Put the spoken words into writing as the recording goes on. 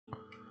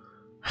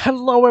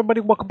Hello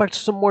everybody, welcome back to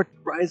some more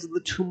Rise of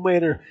the Tomb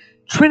Raider.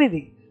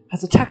 Trinity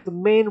has attacked the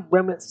main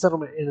remnant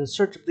settlement in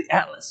search of the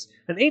Atlas,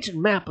 an ancient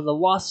map of the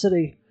lost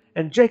city,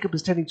 and Jacob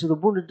is tending to the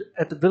wounded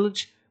at the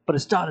village, but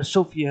his daughter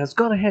Sophia has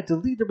gone ahead to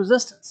lead the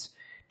resistance.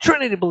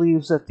 Trinity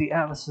believes that the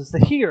Atlas is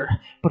here,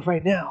 but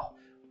right now,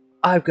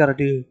 I've got to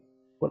do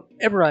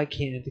whatever I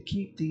can to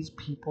keep these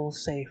people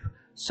safe.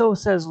 So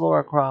says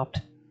Laura Croft,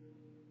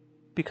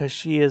 because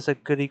she is a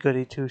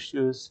goody-goody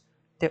two-shoes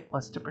that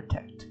wants to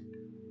protect.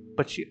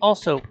 But she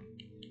also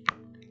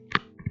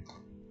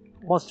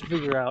wants to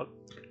figure out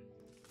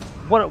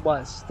what it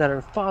was that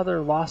her father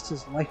lost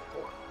his life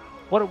for.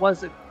 What it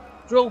was that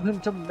drove him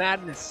to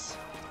madness.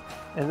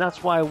 And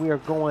that's why we are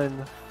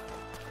going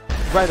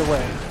right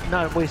away,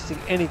 not wasting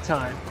any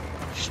time.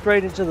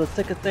 Straight into the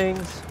thick of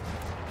things.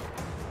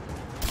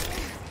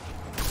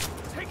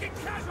 Taking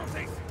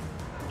casualties!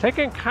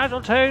 Taking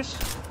casualties?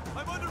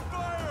 I'm under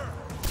fire!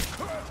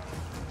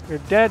 You're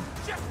dead.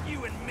 Just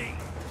you and me!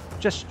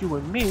 Just you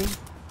and me.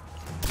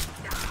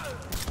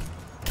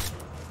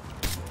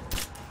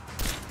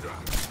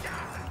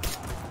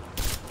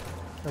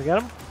 I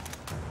got him?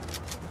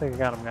 I think I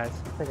got him, guys.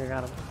 I think I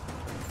got him.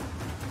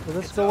 Will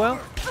this go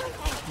well?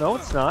 No,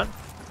 it's not.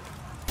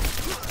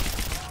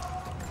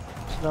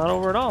 It's not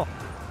over at all.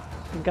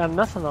 You got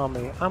nothing on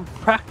me. I'm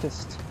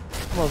practiced.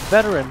 I'm a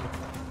veteran.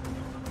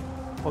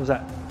 What was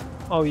that?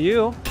 Oh,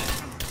 you?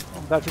 I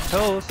got your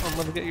toes. I'm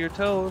gonna get your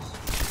toes.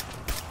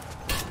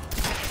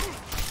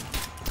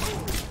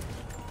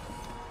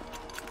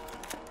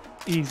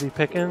 Easy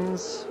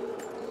pickings.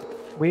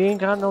 We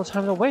ain't got no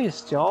time to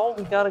waste, y'all.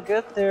 We gotta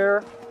get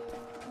there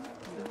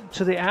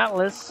to the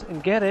Atlas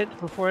and get it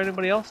before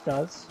anybody else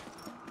does.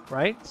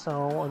 Right? So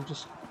I'm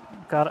just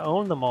gotta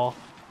own them all.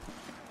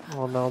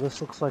 Oh no,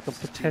 this looks like a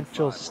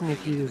potential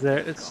sneaky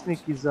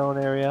zone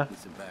area.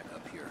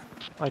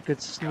 I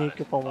could sneak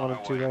if I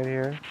wanted to right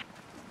here.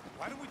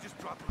 Why don't we just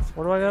drop this?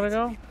 Where do I gotta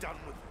go? Be done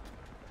with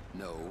it.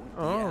 No,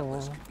 Oh. the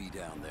Atlas could be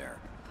down there.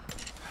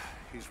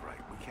 He's right.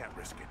 We can't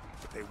risk it.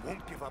 But they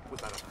won't give up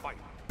without a fight.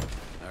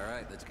 All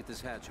right, let's get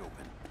this hatch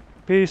open.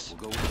 Peace.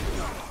 We'll go.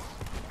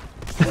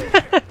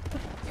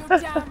 You're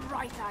damn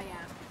right I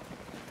am.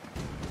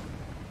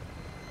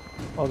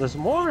 Oh, there's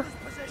more?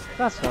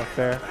 That's not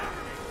fair.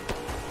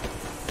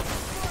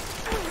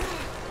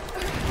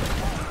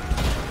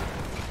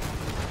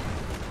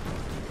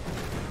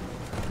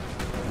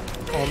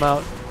 Oh, I'm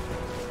out.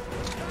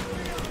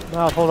 I'm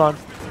out, hold on.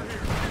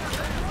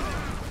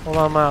 Hold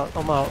on, I'm out.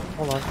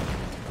 Hold on.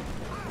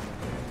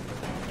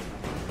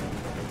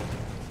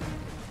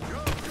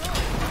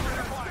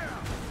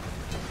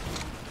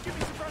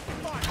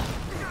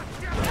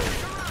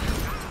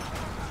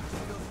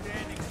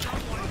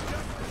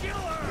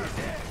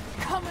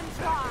 Come and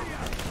try.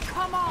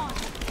 Come on.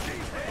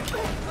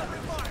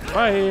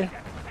 Bye.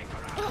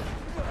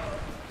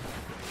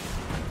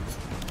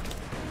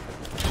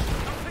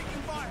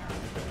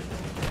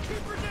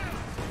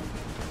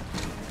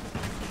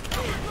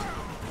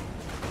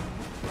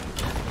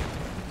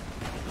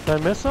 Did I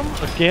miss him?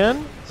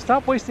 Again?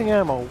 Stop wasting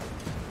ammo.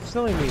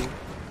 Silly me.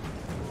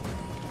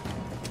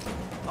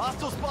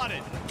 Hostile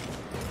spotted!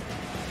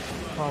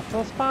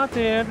 Hostile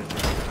spotted.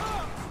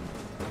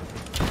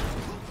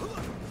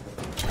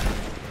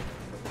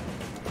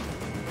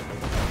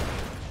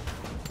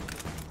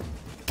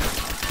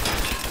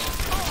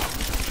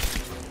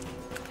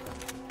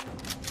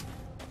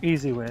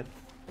 Easy win.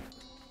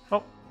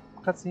 Oh,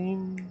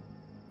 cutscene.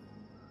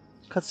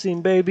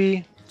 Cutscene,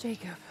 baby.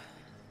 Jacob.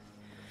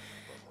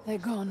 They're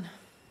gone.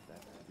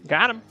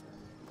 Got him.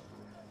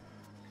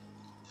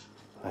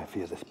 I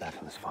fear this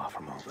battle is far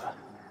from over.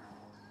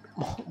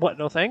 What,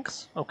 no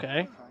thanks?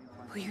 Okay.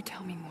 Will you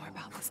tell me more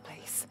about this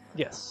place?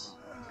 Yes.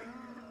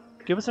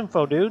 Give us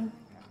info, dude.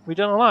 We've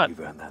done a lot.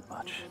 You've earned that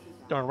much.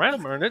 Darn right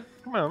I've earned it.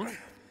 Come on.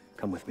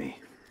 Come with me.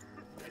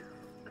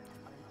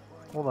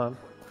 Hold on.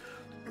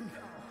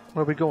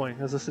 Where are we going?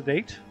 Is this a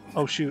date?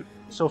 Oh shoot.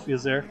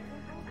 Sophia's there.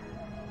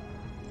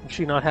 Is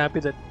she not happy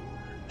that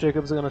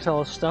Jacob's gonna tell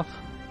us stuff?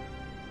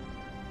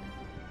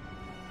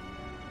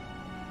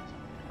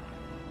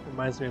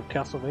 Reminds me of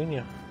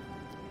Castlevania.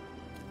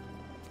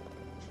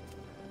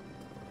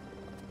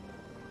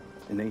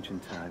 In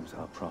ancient times,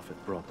 our prophet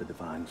brought the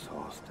divine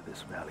source to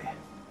this valley.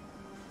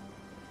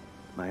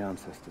 My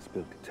ancestors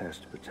built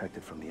Kitezh to protect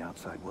it from the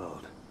outside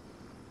world.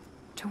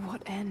 To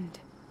what end?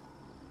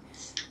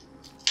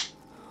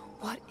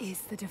 What is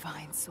the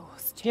divine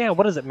source, Jacob? Yeah,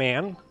 what is it,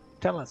 man?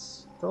 Tell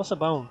us. Throw us a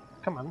bone.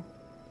 Come on.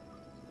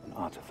 An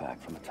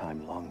artifact from a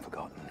time long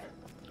forgotten.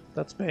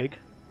 That's big.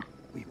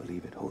 We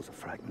believe it holds a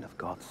fragment of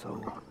God's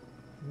soul.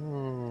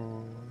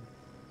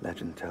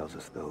 Legend tells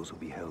us those who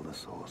beheld the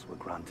source were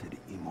granted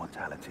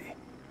immortality.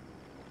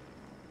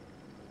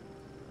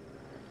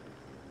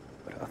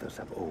 But others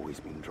have always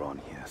been drawn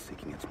here,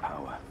 seeking its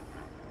power.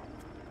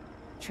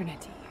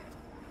 Trinity.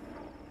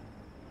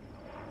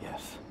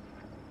 Yes.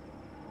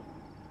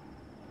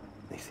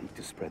 They seek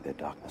to spread their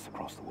darkness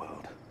across the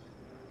world.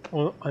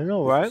 Well, I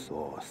know, With right? the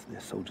source,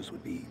 their soldiers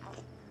would be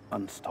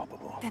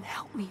unstoppable. Then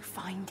help me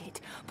find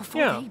it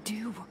before Yeah. they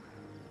do.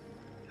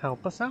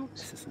 help us out?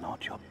 This is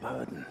not your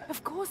burden.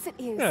 Of course it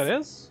is. Yeah, it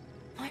is.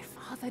 My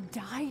father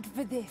died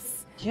for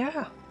this.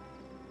 Yeah.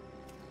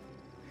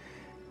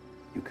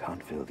 You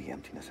can't fill the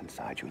emptiness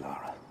inside you,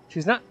 Lara.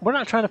 We're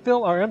not trying to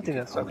fill our You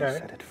emptiness, can only okay?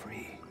 set it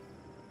free.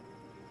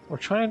 We're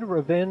trying to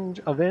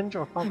avenge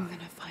our father. I'm gonna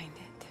find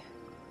it.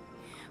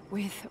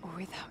 With or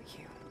without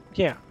you.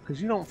 Yeah,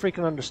 because you don't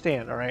freaking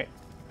understand, alright?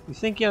 You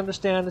think you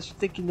understand this, you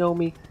think you know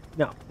me.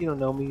 No, you don't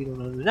know me, you don't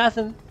know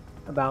nothing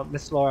about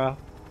Miss Laura.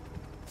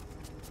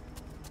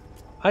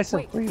 I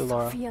sent Wait, for you,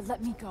 Laura. Sophia,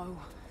 let me go.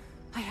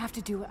 I have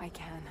to do what I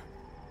can.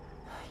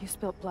 You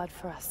spilt blood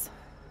for us.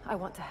 I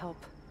want to help.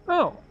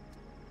 Oh,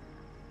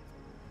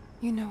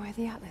 You know where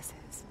the Atlas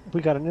is?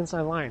 we got an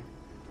inside line.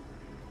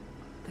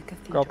 The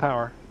cathedral. Girl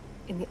power.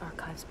 In the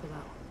archives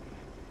below.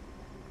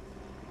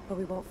 But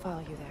we won't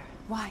follow you there.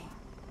 Why?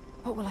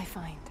 What will I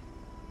find?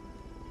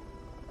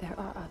 There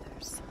are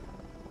others.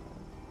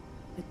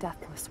 The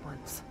Deathless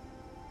Ones.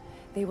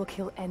 They will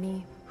kill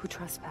any who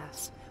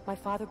trespass. My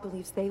father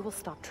believes they will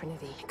stop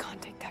Trinity. I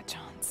can't take that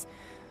chance.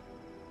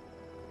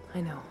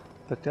 I know.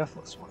 The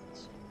Deathless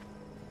Ones.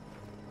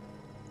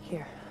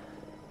 Here.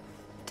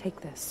 Take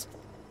this.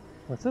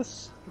 What's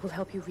this? It will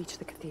help you reach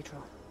the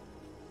cathedral.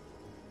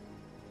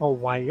 A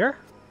wire?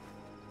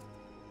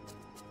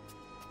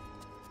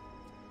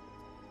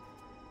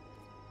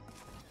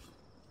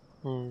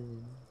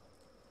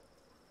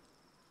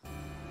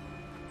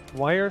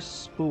 Wire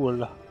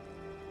spool.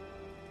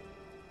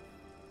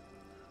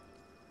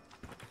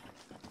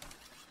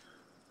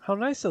 How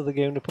nice of the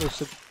game to put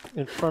us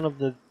in front of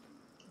the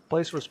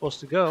place we're supposed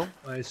to go,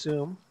 I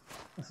assume.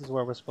 This is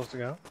where we're supposed to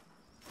go.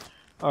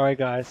 Alright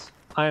guys,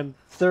 I am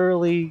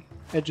thoroughly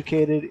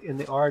educated in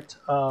the art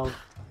of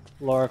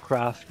Lara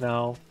Croft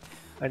now.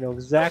 I know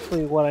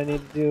exactly what I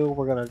need to do.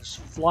 We're gonna just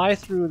fly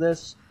through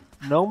this.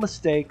 No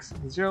mistakes.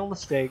 Zero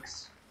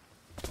mistakes.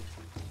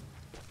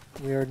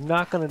 We are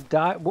not gonna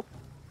die. Whoop.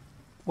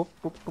 Whoop,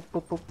 whoop, whoop,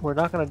 whoop, whoop. We're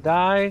not gonna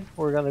die.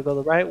 We're gonna go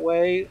the right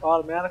way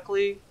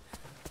automatically.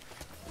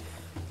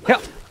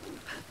 Yep.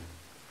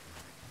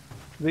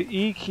 The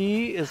E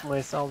key is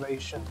my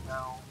salvation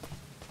now.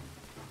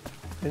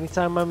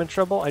 Anytime I'm in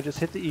trouble, I just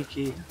hit the E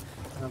key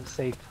and I'm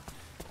safe.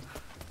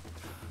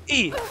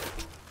 E!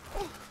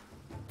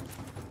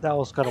 That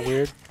was kind of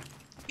weird.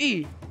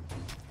 E!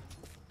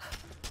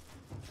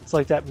 It's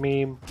like that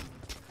meme.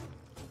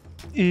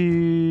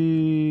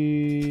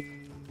 E.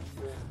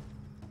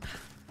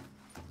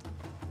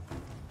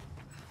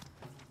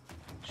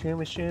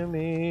 Shimmy,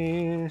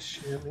 shimmy,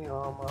 shimmy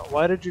on my...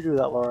 Why did you do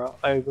that, Laura?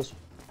 I was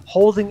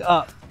holding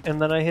up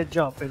and then I hit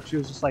jump and she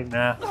was just like,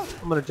 nah,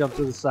 I'm gonna jump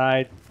to the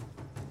side.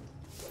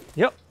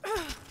 Yep.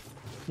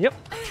 Yep.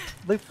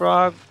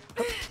 Leapfrog.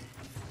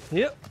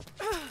 Yep.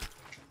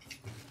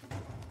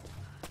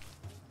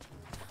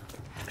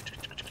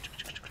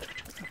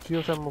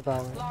 Geothermal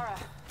valley. Lara,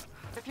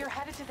 if you're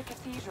headed to the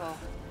cathedral,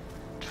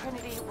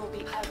 Trinity will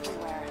be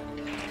everywhere.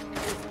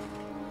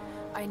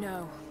 I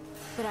know,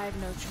 but I have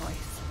no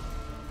choice.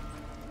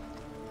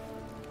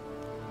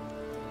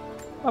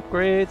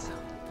 Upgrades.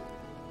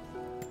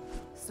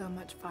 So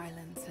much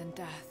violence and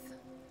death.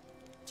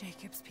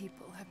 Jacob's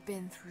people have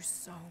been through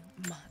so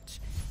much,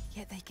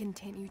 yet they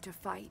continue to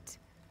fight.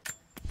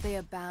 They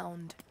are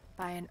bound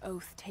by an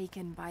oath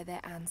taken by their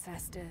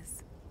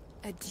ancestors,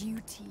 a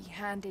duty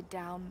handed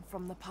down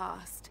from the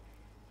past.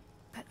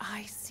 But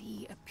I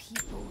see a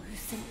people who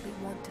simply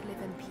want to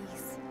live in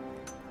peace.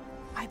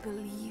 I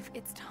believe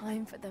it's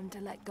time for them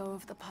to let go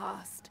of the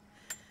past.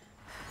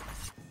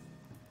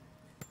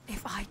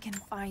 If I can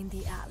find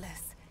the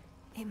Atlas,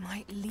 it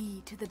might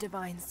lead to the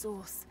Divine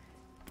Source.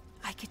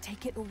 I could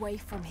take it away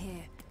from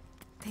here.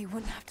 They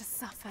wouldn't have to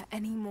suffer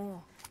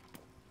anymore.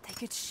 They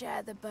could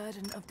share the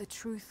burden of the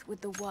truth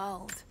with the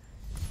world.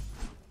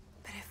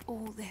 But if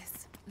all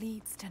this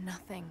leads to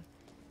nothing,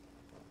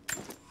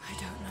 I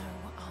don't know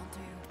what I'll do.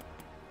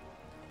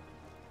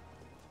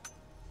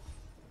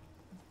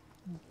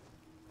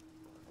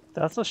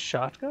 That's a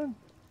shotgun?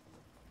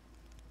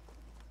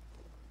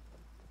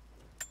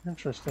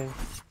 Interesting.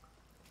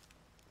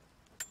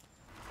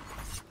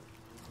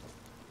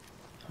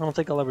 I don't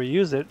think I'll ever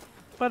use it,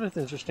 but it's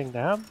interesting to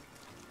have.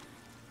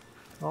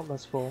 Oh,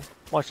 that's full.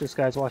 Watch this,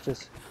 guys. Watch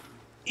this.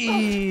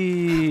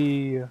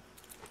 E.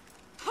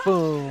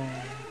 Boom.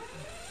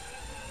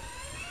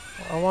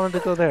 I wanted to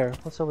go there.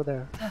 What's over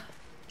there?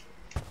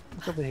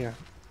 What's over here?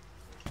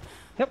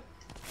 Yep.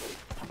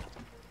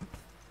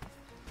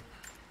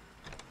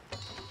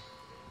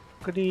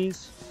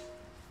 Goodies.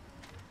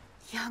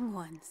 Young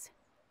ones,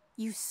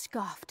 you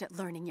scoffed at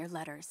learning your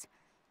letters.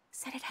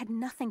 Said it had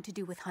nothing to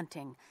do with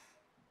hunting.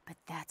 But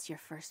that's your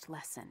first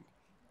lesson.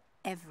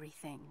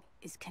 Everything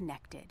is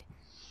connected.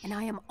 And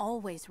I am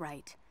always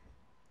right.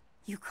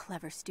 You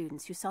clever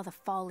students who saw the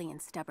folly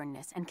and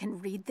stubbornness and can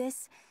read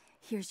this,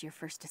 here's your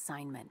first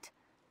assignment.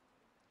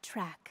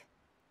 Track,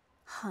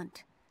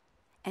 hunt,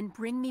 and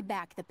bring me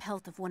back the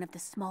pelt of one of the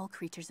small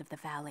creatures of the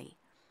valley.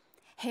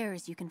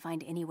 Hares you can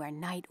find anywhere,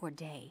 night or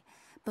day.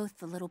 Both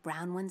the little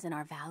brown ones in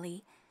our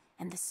valley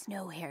and the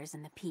snow hares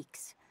in the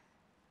peaks.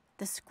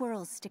 The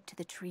squirrels stick to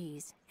the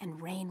trees,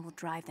 and rain will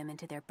drive them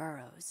into their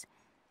burrows.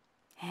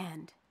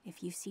 And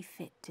if you see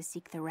fit to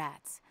seek the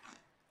rats,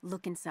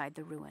 look inside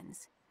the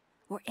ruins,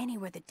 or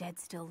anywhere the dead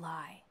still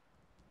lie.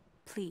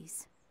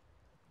 Please,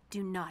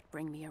 do not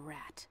bring me a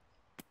rat.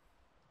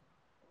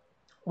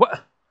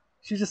 What?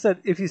 She just said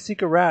if you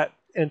seek a rat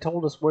and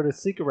told us where to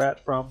seek a rat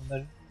from.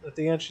 Then at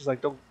the end she's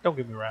like, don't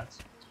give me rats.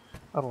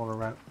 I don't want a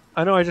rat.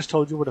 I know I just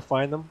told you where to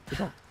find them,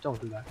 but don't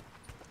do that.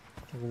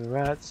 Don't give me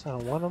rats. I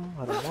don't want them.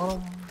 I don't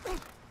want them.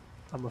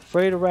 I'm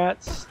afraid of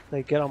rats.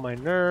 They get on my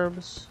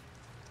nerves.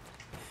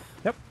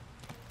 Yep.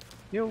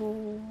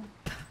 Yo.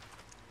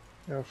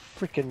 They're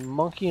freaking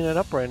monkeying it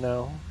up right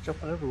now,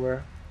 jumping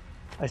everywhere.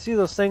 I see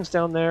those things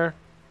down there,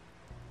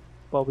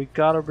 but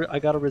I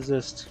gotta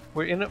resist.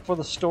 We're in it for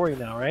the story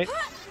now, right?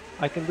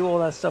 I can do all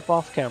that stuff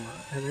off camera,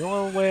 and the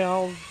only way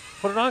I'll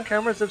put it on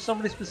camera is if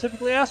somebody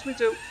specifically asks me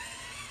to.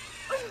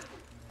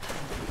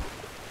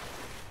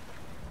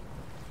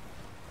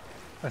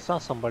 I saw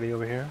somebody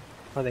over here.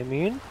 Are they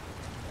mean?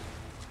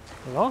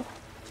 Hello?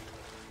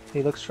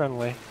 He looks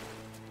friendly.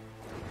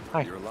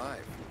 Hi. You're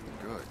alive.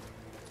 Good.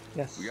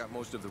 Yes. We got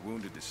most of the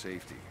wounded to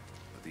safety,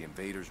 but the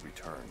invaders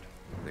returned.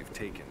 They've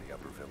taken the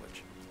upper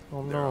village.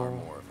 Oh There are no.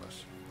 more of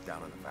us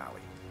down in the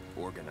valley,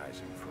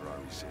 organizing for our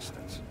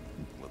resistance.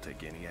 We'll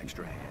take any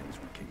extra hands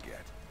we can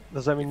get.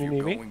 Does that mean If you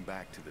you're need me? going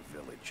back to the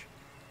village,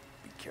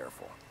 be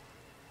careful.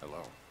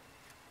 Hello.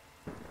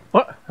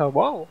 What?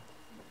 Hello?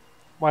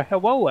 Why,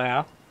 hello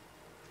there.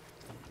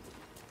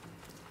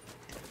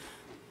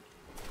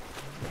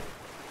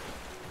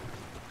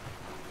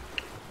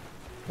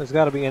 There's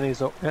gotta be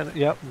enemies.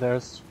 Yep,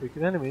 there's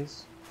freaking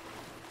enemies.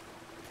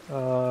 It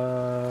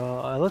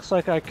looks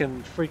like I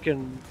can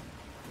freaking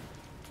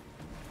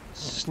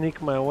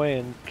sneak my way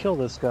and kill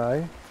this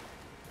guy.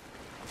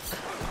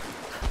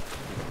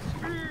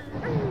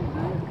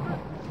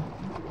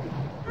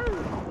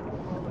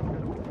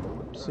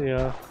 See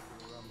ya.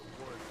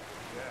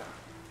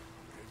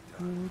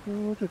 It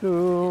probably could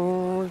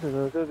have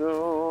delivered.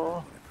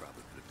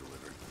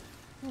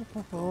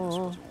 Bonus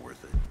wasn't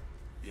worth it.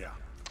 Yeah.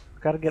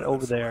 Gotta get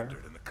over there.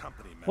 Surrendered and the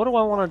company What do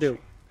I want to do?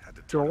 had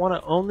to Do I turn want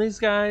to own these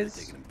guys?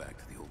 Taking him back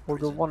to the old Or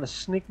do I prison. want to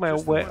sneak my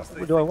Just the way? ones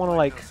they Do I think want to might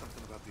like... know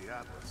something about the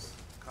Atlas.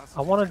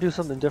 I want to do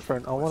something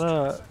different. I want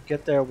to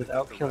get there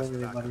without The killing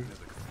rest back anybody. near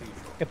the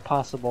cathedral. If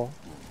possible.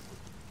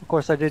 Of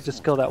course, I did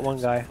just kill that one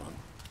guy.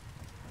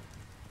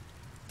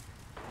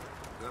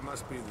 That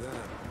must be them.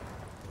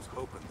 I was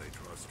hoping they'd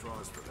draw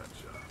straws for that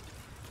job.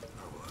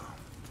 Oh well.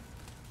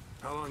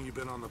 How long you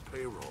been on the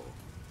payroll?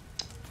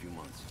 A few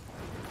months.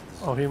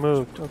 Oh, he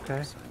moved.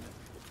 Okay. It's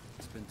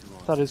been too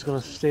long. Thought he was going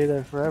to stay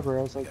there forever.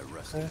 I was like, Got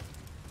arrested. eh.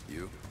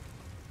 You?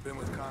 Been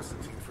with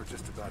Constantine for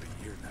just about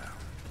a year now.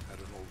 Had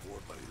an old war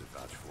buddy to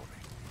vouch for me.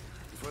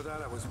 Before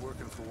that, I was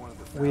working for one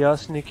of the... We are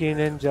sneaky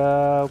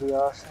ninja. We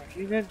are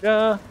sneaky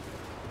ninja.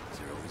 Is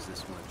there always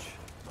this much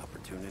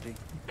opportunity? You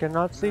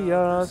cannot see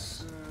No,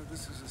 us.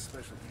 This is a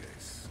special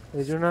case.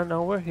 They do not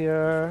know we're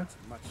here. It's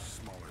a much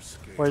smaller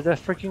scale. Where'd that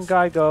freaking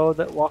guy go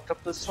that walked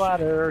up this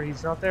ladder?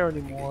 He's not there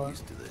You get anymore.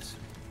 used to this.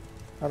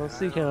 I don't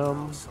see I don't know,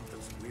 him.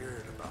 something's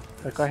weird about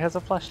this. That guy has a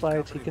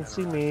flashlight. He Company can men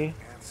see are me.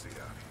 acting antsy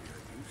out here,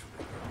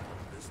 usually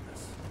about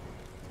business.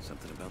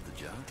 Something about the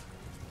job?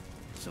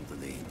 Something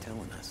they ain't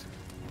telling us.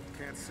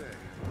 Can't say.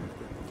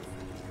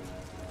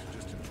 Should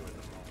just enjoy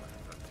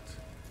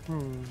the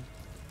moment.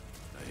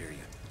 I hear you.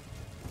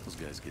 Those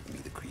guys give me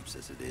the creeps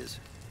as it is.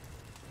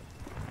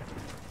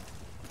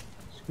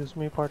 Excuse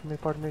me, pardon me,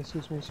 pardon me,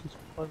 excuse me, excuse me,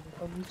 pardon me,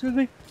 pardon me, excuse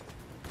me.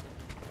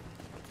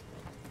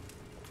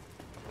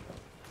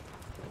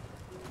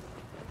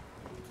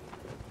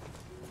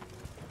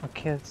 I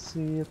can't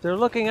see if they're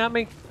looking at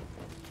me.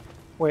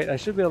 Wait, I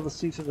should be able to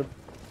see to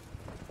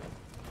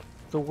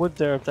the wood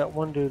there if that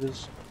one dude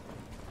is.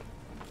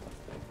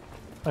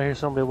 I hear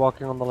somebody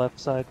walking on the left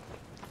side.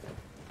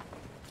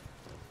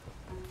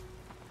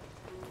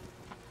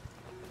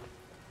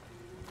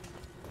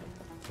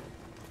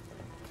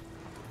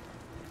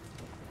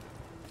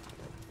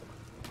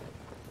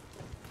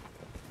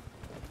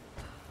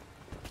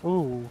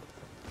 Ooh,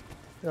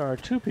 there are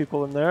two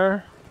people in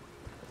there.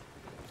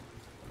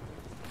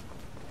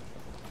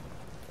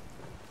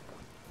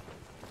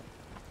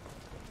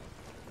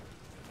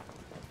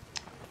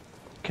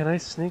 Can I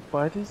sneak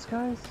by these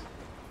guys?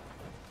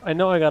 I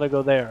know I gotta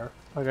go there.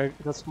 Like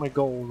that's my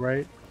goal,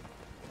 right?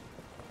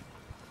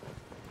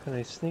 Can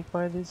I sneak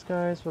by these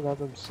guys without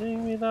them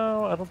seeing me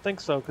though? I don't think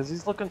so, because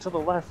he's looking to the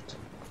left.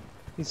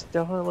 He's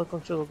definitely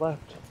looking to the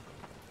left.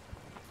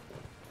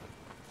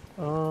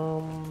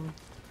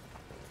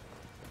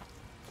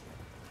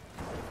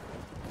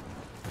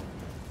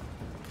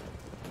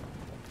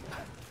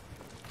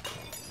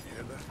 You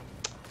hear that?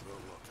 Go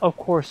look. Of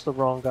course the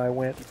wrong guy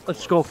went.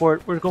 Let's go for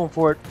it. We're going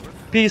for it.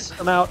 Peace.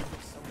 I'm out.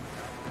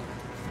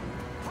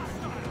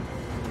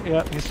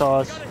 Yeah, he saw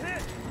us.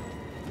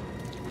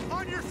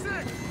 On your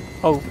six!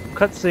 Oh,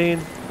 cutscene.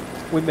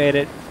 We made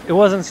it. It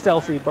wasn't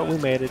stealthy, but we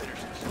made it.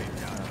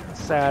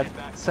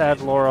 Sad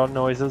Laura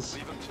noises.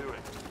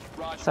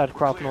 Sad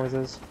crop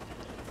noises.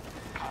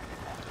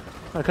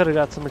 I could have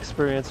got some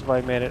experience if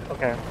I made it.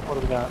 Okay, what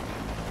do we got?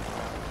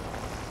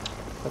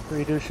 Got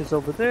 3 douches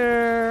over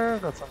there.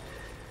 Got some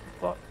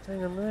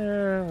thing in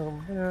there.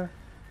 Over there.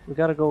 We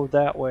gotta go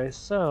that way,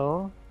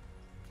 so...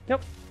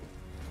 Yep.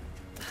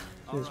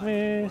 Excuse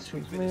me,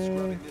 excuse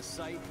me.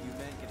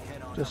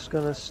 Just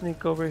gonna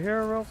sneak over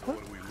here real quick.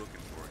 What are we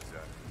looking for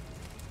exactly?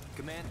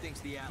 Command thinks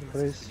the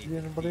Anybody see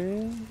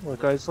anybody? Well,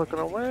 guys looking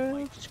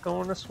away. Just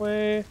going this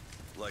way.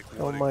 Like what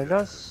Don't mind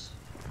exactly? us.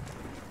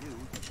 Be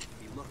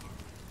looking.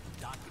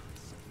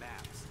 Documents,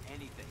 maps,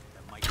 anything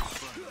that might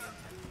confirm the intent.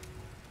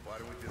 Why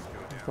don't we just go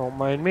down? Don't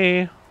mind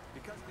me.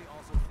 Because they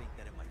also think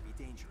that it might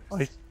be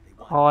dangerous.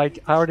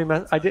 I already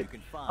meant I did.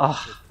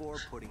 Before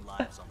putting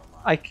lives on the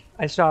line.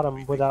 I shot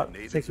him without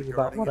natives thinking are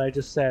about guarding what it? I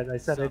just said. I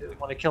said I didn't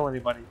want to kill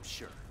anybody.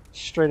 Sure.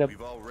 Straight up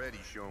We've already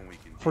shown we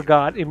can.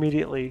 forgot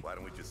immediately. Why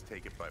don't we just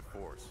take it by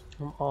force?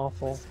 I'm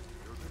awful.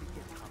 You're gonna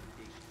get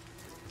commendation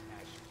for this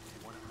action.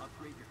 You want to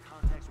upgrade your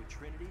contacts with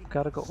Trinity?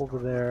 Gotta go over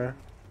there.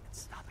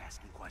 Stop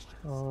asking questions.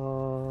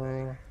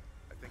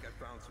 I think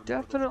I found some.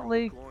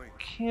 Definitely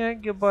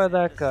can't get by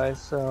that guy,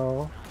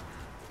 so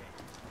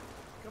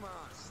Come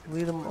on.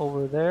 lead him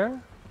over there.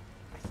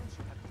 I sense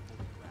you haven't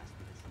fully grasped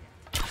this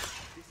yet.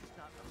 This is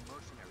not a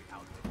mercenary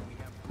outfit. We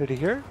have Did he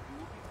hear? you will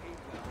be paid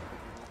well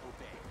and you will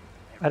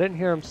obey. I didn't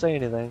hear him say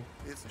anything,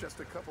 It's just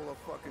a couple of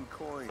fucking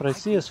coins. but I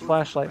see his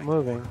flashlight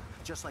moving.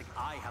 Just like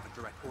I have a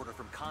direct order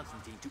from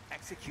Constantine to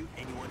execute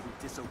anyone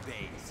who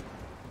disobeys.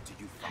 Do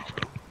you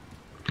follow?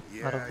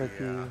 Yeah, I don't think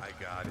yeah, he- I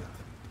got it.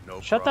 No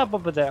Shut up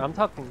problem. over there. I'm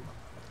talking.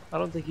 I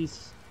don't think he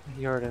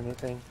heard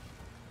anything.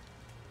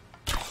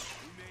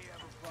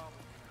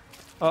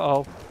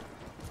 Uh-oh.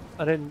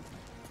 I didn't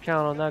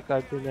count on that guy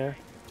being there.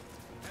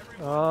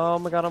 Oh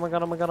my god, oh my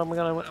god, oh my god, oh my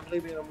god. I'm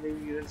leaving,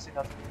 You didn't see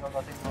nothing. No,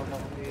 nothing, no,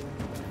 nothing.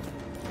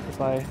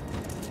 Goodbye.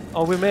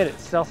 Oh, we made it.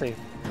 Stealthy.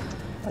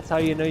 That's how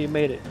you know you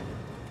made it.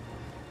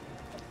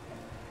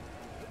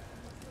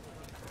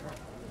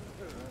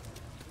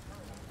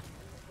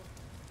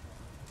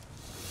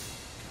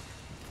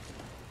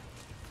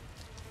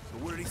 So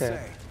what did he Okay.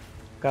 say?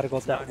 Gotta go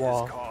up It's not that his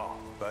wall. call,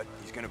 but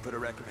he's gonna put a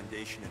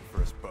recommendation in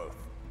for us both.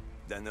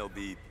 Then there'll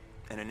be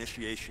an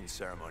initiation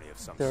ceremony of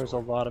some There's a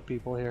sort. lot of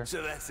people here.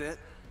 So that's it?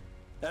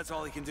 That's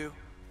all he can do?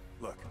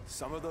 Look,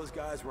 some of those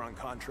guys were on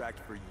contract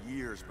for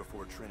years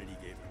before Trinity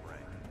gave them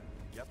rank.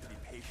 You have to be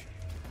patient.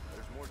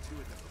 There's more to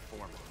it than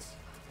performance.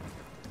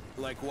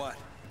 Like what?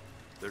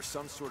 There's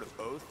some sort of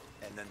oath,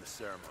 and then the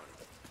ceremony.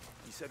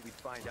 He said we'd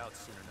find out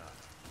soon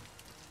enough.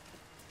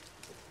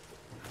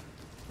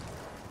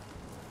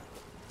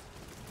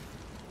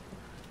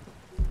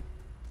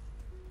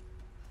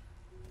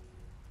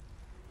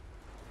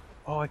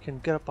 Oh, I can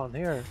get up on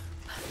here.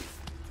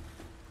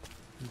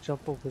 And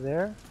jump over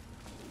there.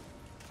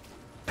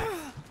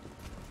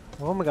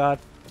 Oh my god.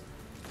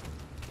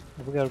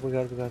 We got.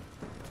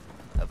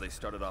 Have they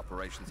started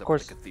operations Of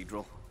course. at the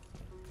cathedral?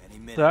 Any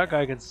minute That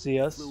guy now. can see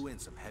us. Flew in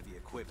some heavy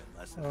equipment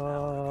less than an hour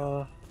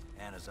ago.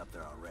 Anna's up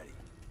there already.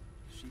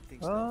 She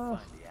thinks they'll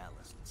find the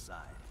Atlas inside.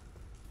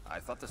 I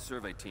thought the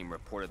survey team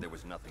reported there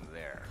was nothing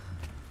there.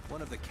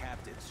 One of the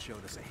captains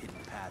showed us a hidden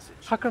passage.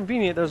 How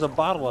convenient, there's a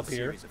bottle up here.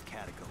 Series of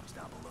catacombs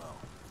down below.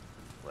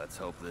 Let's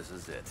hope this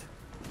is it.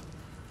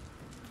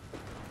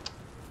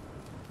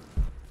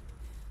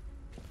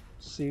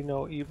 See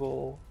no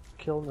evil,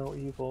 kill no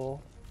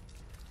evil.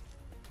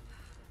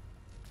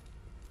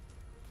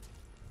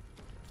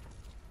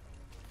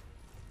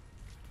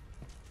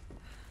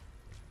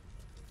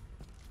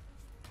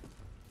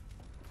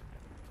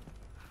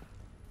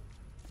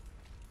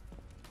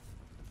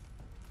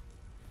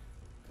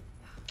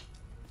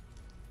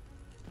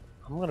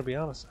 I'm gonna be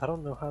honest, I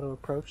don't know how to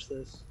approach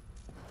this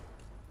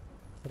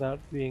without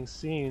being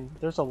seen.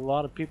 There's a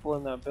lot of people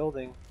in that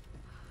building.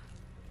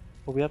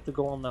 But we have to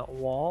go on that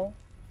wall.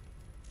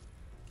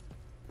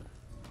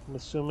 I'm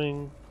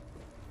assuming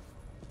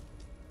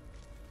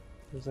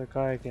there's that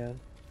guy again.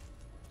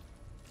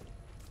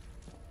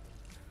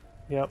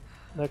 Yep,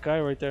 that guy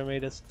right there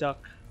made us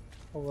duck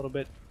a little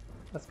bit.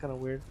 That's kind of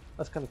weird.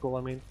 That's kind of cool,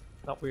 I mean.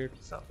 Not weird.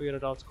 It's not weird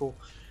at all, it's cool.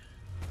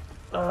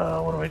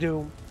 What do I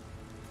do?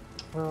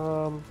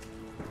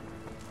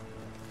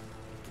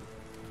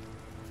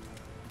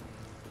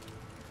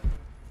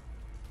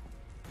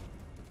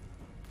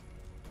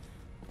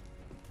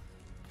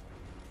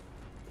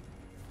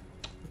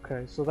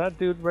 Okay, so that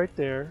dude right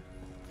there,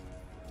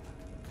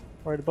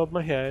 right above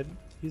my head,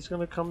 he's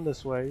gonna come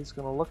this way, he's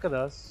gonna look at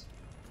us.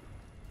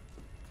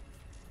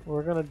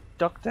 We're gonna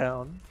duck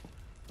down.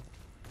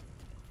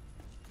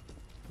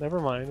 Never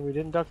mind, we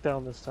didn't duck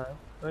down this time.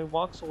 And he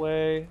walks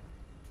away.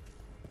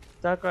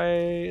 That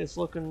guy is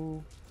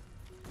looking...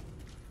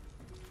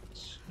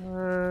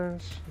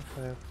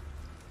 Okay.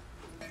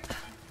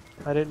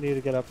 I didn't need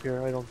to get up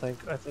here, I don't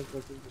think. I think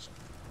we can just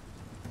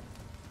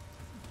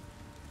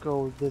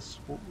go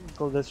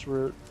this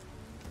route.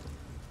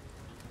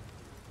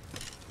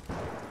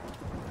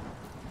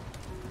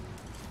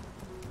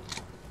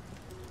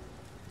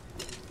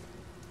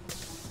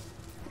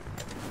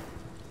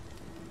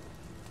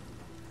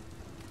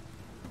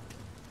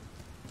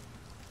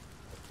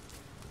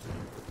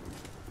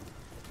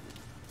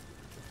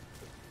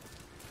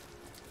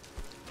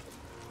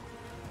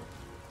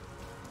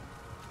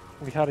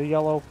 We had a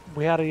yellow.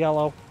 We had a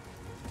yellow.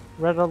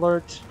 Red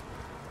alert.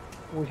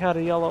 We had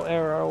a yellow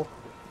arrow.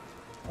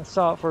 I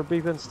saw it for a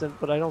brief instant,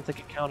 but I don't think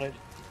it counted.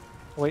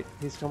 Wait,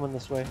 he's coming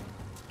this way.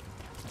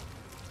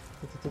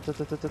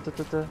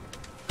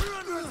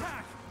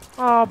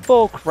 Oh,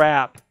 bull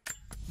crap.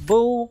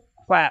 Bull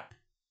crap.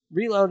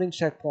 Reloading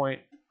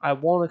checkpoint. I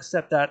won't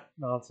accept that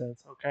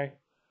nonsense, okay?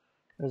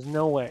 There's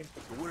no way.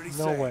 What did he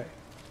No say? way.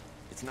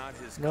 It's not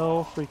his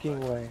No call, freaking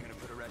but way. he's gonna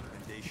put a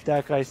recommendation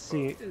That guy in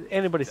see. the book.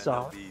 Anybody Then saw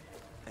there'll it. be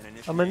an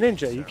I'm a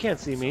initiation ninja. You can't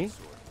see ceremony me. of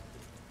some sort.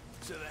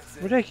 So that's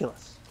it.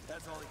 Ridiculous.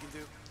 That's all he can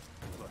do.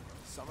 Look,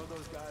 some of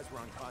those guys were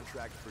on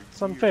contract for It's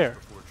years unfair.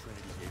 before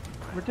Trinity gave them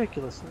rank. You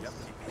Ridiculousness. have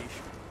to be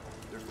patient.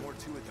 There's more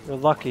to it than You're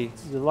lucky.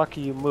 performance. You're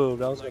lucky you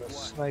moved. I was Like gonna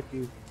what? snipe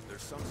you.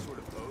 There's some sort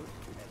of oath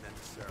and then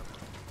the ceremony.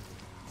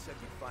 He said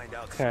we'd find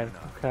out Okay, soon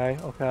enough. okay,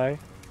 okay.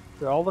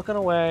 They're all looking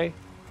away.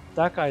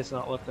 That guy's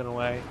not looking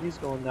away. He's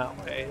going that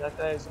way. That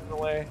guy's looking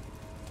away.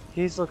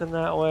 He's looking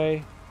that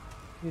way.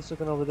 He's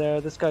looking over there.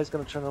 This guy's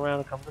gonna turn around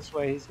and come this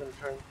way. He's gonna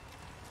turn.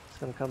 He's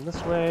gonna come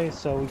this way.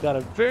 So we got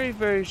a very,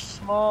 very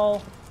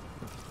small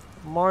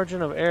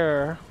margin of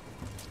error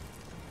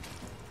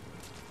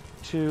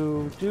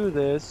to do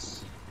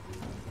this.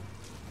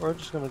 We're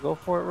just gonna go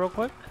for it real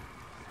quick.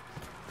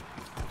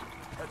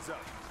 Heads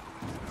up.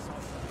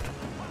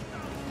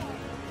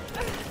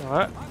 All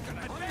right.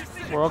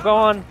 We're all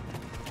going.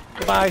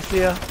 Goodbye,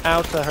 see ya.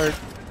 Ouch, that hurt.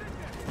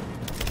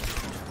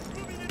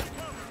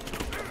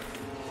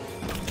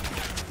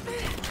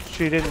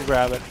 She didn't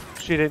grab it.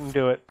 She didn't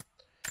do it.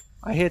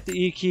 I hit the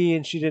E key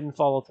and she didn't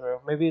follow through.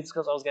 Maybe it's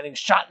because I was getting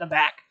shot in the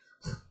back.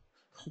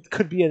 It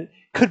could be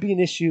an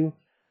issue.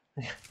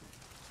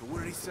 So what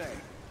did he say?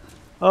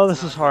 Oh,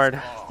 this is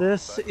hard.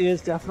 This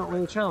is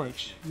definitely a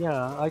challenge.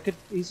 Yeah, I could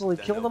easily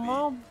Then kill there'll them be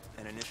all.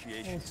 An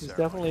initiation This is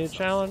ceremony definitely a of some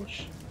challenge.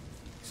 sort.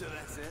 So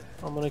that's it.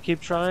 I'm gonna keep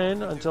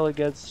trying until it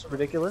gets Some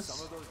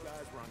ridiculous. of those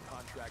guys were on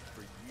contract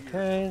for years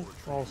Okay,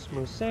 before all Trinity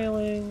smooth gave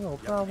sailing, no them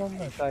rank. problem.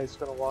 That guy's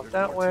gonna walk There's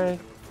that more to it way.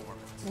 than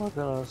performance.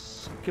 We're gonna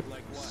skip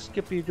Like what?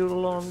 skippy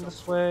doodle on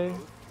this way. And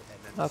then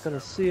the Not gonna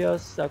ceremony. see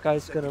us. That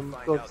guy's Said gonna we'd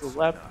find go out to the soon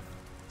left. enough.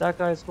 That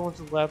guy's going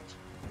to the left.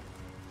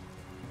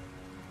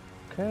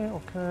 Okay,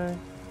 okay.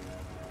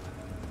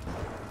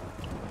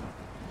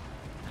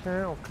 Okay,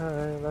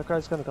 okay. That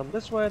guy's gonna come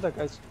this way. That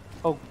guy's.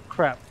 Oh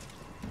crap!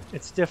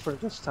 It's different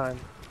this time.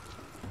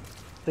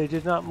 They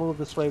did not move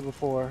this way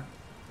before.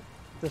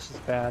 This is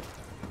bad.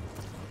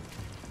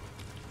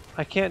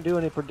 I can't do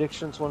any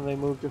predictions when they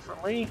move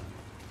differently.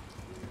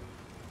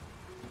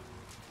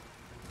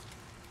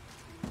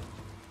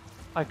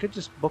 I could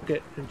just book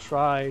it and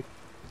try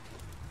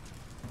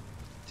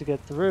to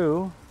get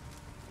through.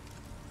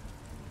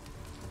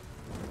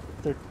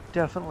 They're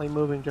definitely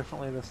moving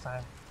differently this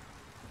time.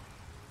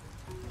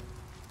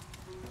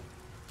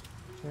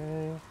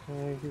 Okay,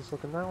 okay, he's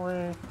looking that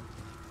way.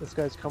 This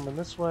guy's coming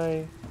this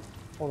way.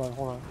 Hold on,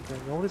 hold on. Okay,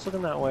 nobody's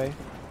looking that way.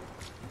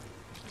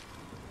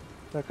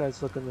 That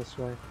guy's looking this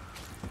way.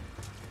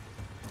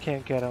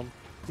 Can't get him.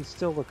 He's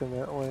still looking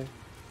that way.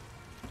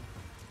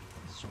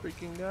 This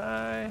freaking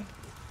guy.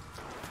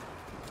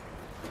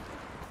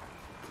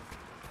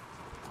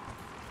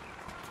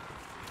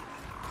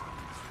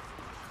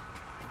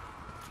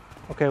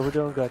 Okay, we're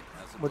doing good.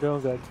 We're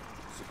doing good.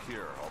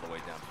 Secure all the way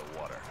down to the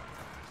water.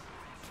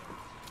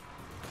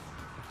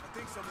 I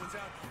think someone's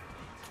out here.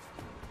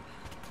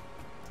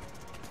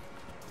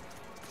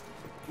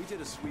 We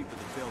did a sweep of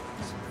the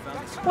buildings.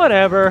 Found this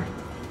Whatever.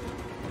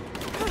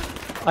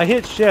 I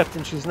hit shift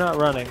and she's not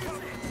running.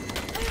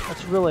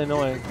 That's really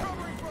annoying.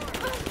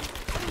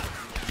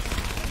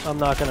 I'm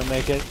not gonna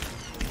make it.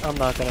 I'm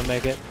not gonna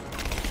make it.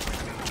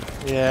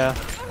 Yeah,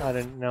 I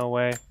didn't. No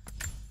way.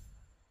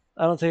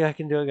 I don't think I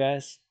can do it,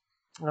 guys.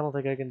 I don't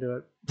think I can do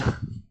it.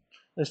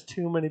 There's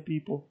too many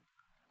people.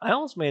 I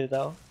almost made it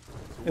though.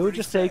 It would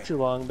just take too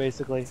long,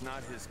 basically. It's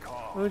not his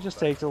call. It would just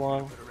but take too he's gonna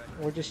long. put a We're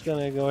recommendation just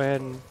gonna go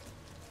ahead and Then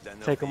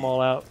there'll take them be all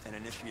out. An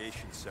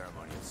initiation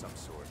ceremony of some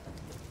sort.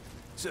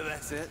 So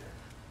that's it?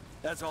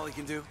 That's all he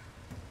can do?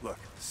 Look,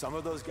 some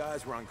of those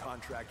guys were on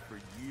contract for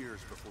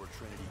years before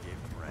Trinity gave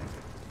them rank.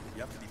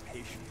 You have to be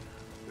patient.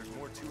 There's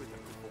more to it than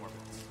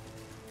performance.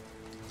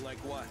 like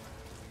what?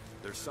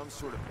 There's some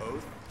sort of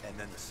oath and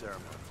then the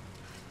ceremony.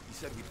 He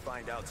said we'd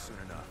find out soon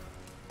enough.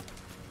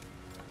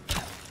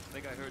 I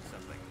think I heard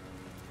something.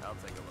 I'll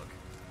take a look.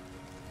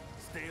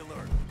 Stay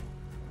alert.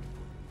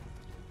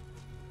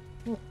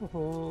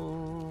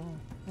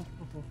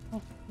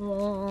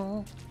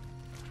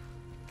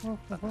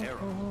 An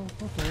arrow.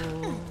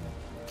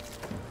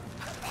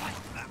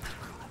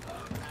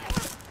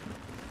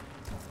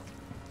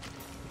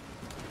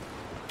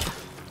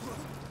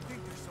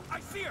 I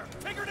see her!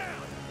 Take her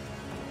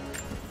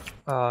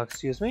down!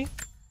 Excuse me?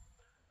 I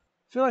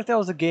feel like that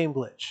was a game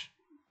glitch.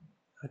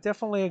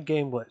 Definitely a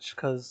game glitch,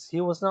 because he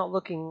was not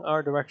looking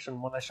our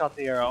direction when I shot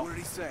the arrow. What did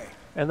he say?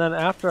 And then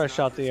after I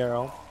shot the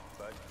arrow,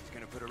 But he's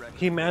gonna put a he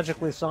recommendation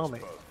magically in saw first me.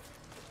 vote.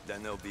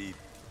 Then there'll be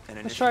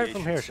an Let's try it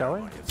from initiation here, shall we?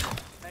 ceremony of some-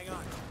 Hang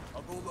on.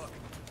 I'll go look.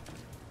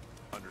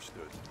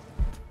 Understood.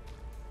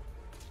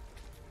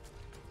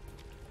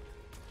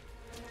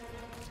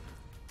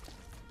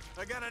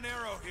 I got an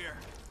arrow here.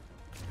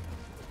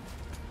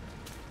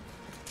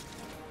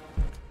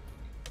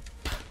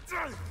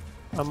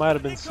 I might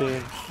have been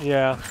seeing.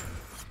 Yeah.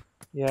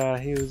 Yeah,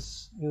 he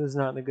was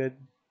not in a good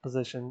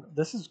position.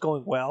 This is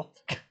going well.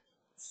 This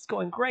is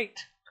going great.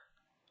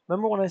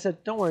 Remember when I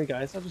said, don't worry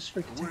guys, I'll just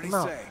freaking take him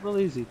out. Real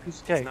easy, piece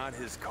of cake. It's not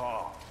his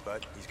call,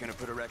 but he's gonna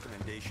put a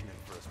recommendation in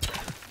for us.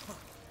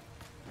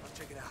 Let's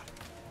check it out.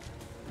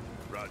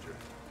 Roger.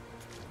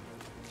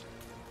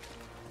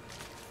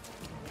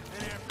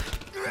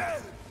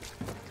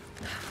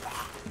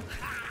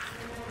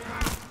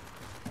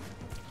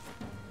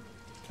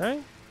 Okay.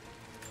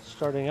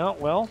 Starting out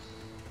well.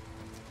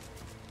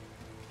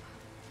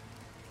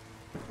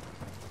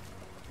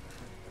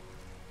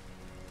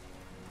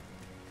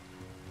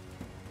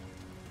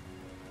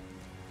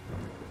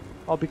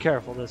 I'll be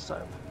careful this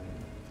time.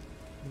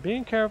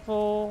 Being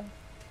careful.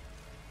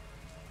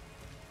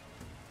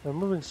 They're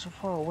moving so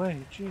far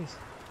away, jeez.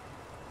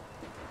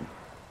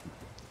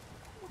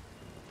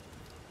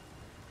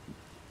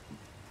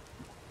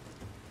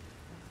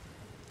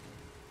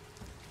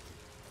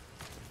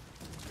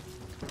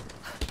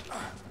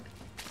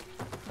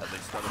 Have they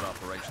started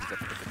operations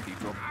up at the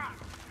cathedral?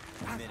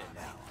 A minute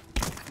now.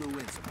 Flew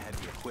in some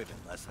heavy equipment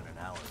less than an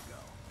hour ago.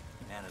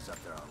 Nana's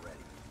up there already.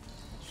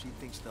 She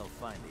thinks they'll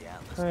find the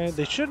Atlas. Alright,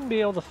 they shouldn't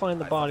be able to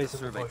find the bodies The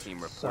of the survey bushes, team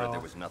reported so there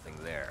was nothing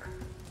there.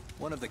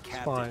 One of the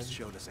fine. captains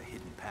showed us a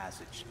hidden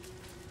passage.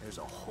 There's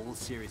a whole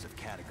series of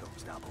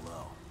catacombs down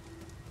below.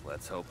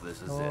 Let's hope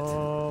this is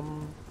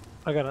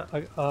I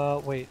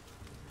gotta, wait.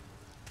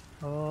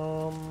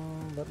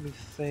 Let me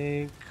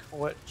think.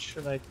 What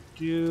should I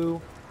do?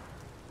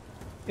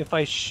 If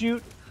I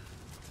shoot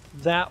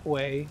that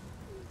way,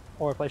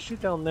 or if I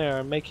shoot down there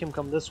and make him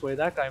come this way,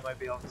 that guy might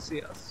be able to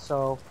see us.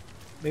 So,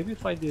 maybe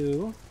if I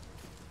do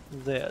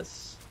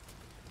this,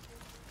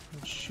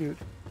 and shoot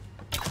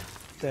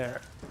there.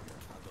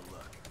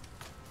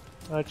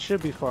 That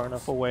should be far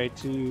enough away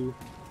to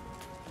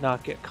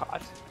not get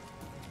caught.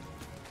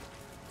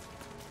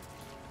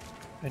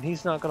 And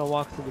he's not going to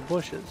walk through the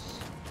bushes.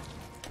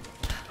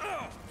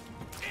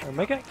 Or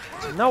make it?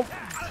 Nope.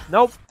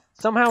 Nope.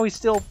 Somehow he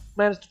still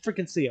managed to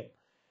freaking see him.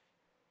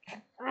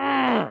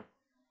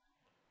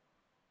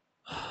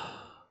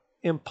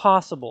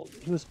 Impossible.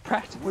 He was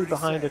practically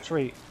behind a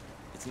tree.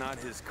 It's not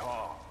his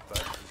call, but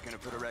he's gonna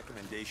put a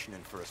recommendation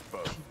in for us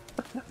both.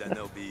 Then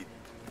there'll be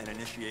an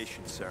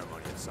initiation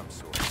ceremony of some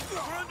sort. We're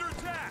under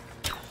attack!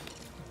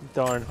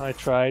 Darn, I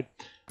tried.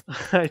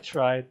 I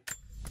tried.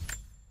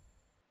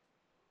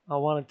 I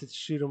wanted to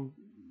shoot them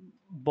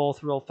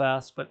both real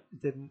fast, but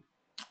it didn't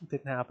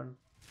happen.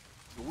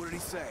 But what did he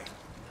say?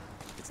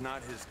 It's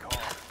not his call.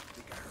 I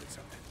think I heard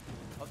something.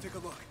 I'll take a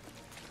look.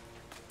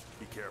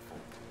 Be careful.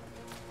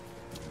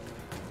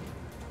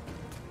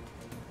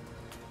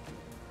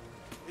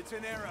 It's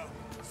an arrow.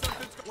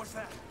 Something's... What's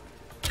that?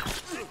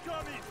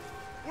 Incoming!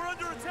 We're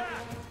under attack!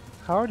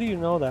 How do you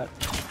know that?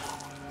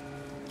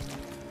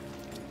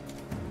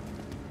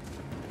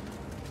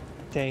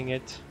 Dang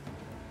it.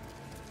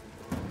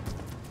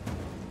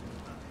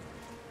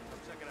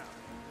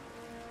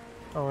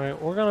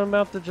 Alright, we're gonna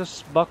have to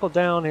just buckle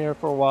down here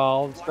for a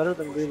while. It's better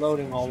than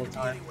reloading all the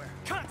time.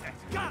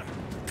 Contact! Got him!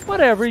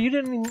 Whatever, you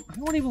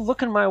weren't even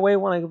looking my way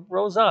when I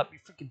rose up, you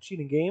freaking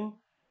cheating game.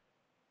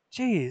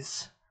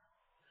 Jeez.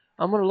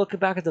 I'm gonna look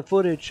back at the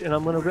footage and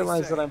I'm gonna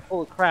realize that I'm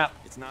full of crap.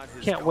 It's not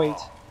his Can't call, wait.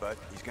 But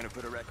he's gonna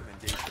put a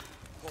recommendation.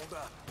 Hold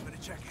up, I'm gonna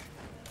check it.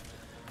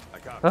 I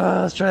copy.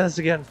 Let's try this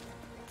again.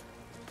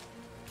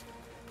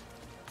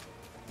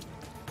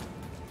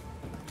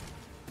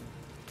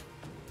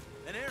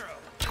 An arrow.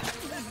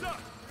 Heads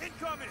up!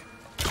 Incoming!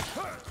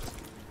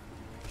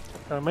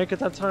 Did I make it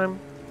that time?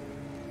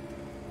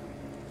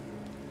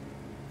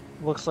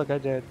 Looks like I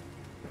did.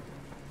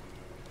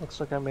 Looks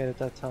like I made it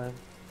that time.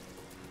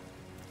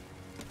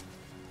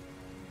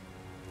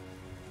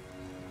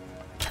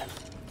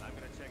 I'm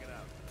gonna check it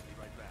out. Be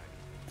right back.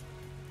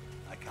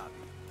 I copy.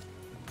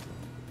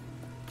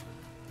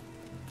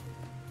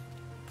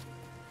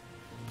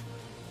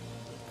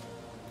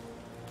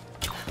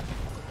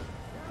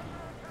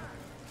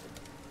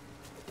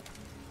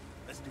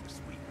 Let's do a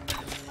sweep.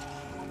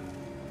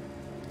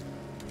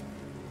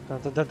 Dun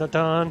dun dun dun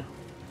dun.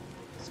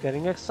 It's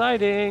getting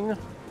exciting.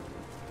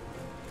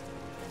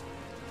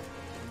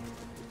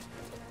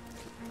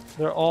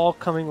 They're all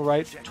coming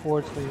right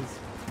towards me.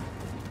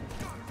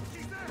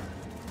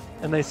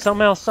 And they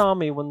somehow saw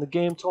me when the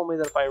game told me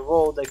that if I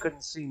rolled, they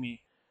couldn't see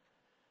me.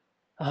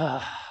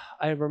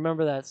 I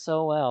remember that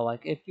so well.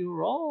 Like, if you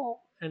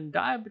roll and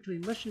dive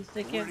between bushes,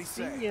 they can't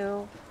see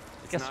you.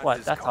 It's Guess not what?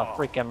 his That's call, a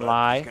freaking but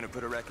lie. He's gonna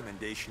put a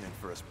recommendation in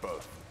for us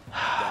both.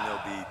 Then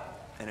there'll be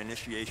an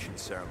initiation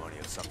ceremony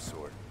of some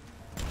sort.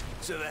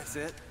 So that's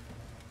it?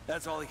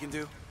 That's all he can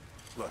do?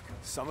 Look,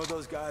 some of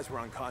those guys were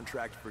on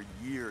contract for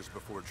years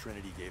before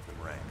Trinity gave them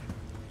rank.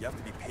 You have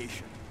to be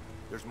patient.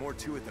 There's more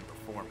to it than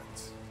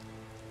performance.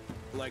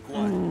 Like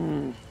what?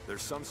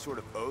 There's some sort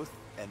of oath,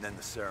 and then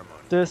the ceremony.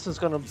 This is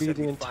going to You be said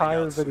the we'd find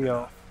entire out soon video.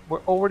 enough.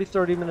 We're already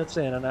 30 minutes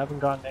in and I haven't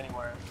gotten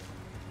anywhere.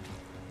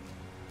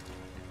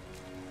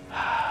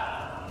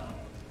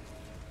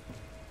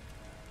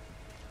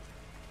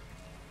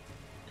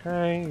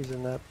 Okay, he's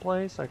in that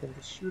place. I can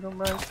just shoot him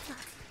right.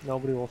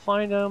 Nobody will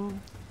find him.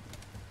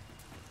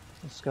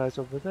 This guy's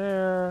over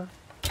there.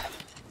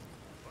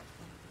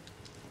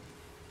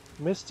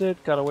 Missed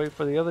it. Gotta wait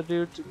for the other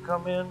dude to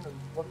come in and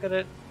look at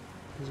it.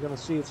 He's gonna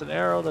see it's an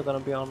arrow. They're gonna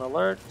be on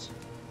alert.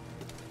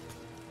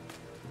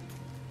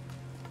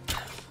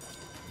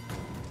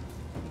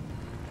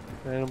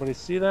 Can anybody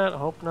see that? I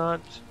hope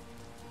not.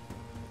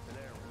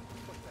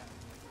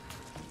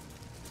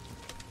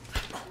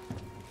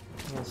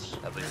 Let's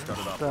Have they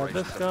started grab operations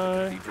this up at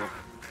guy. the cathedral?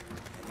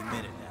 Any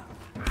minute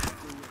now.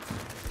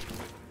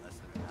 Less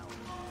than an hour.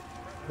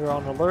 We're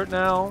on alert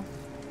now.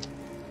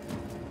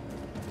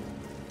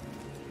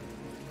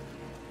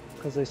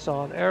 Because they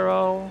saw an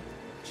arrow.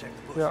 Check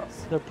the Yeah,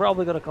 bushes. they're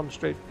probably gonna come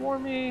straight for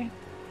me.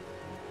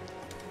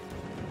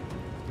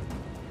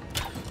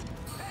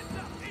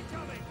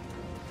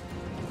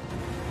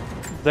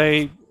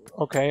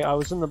 Okay, I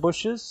was in the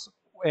bushes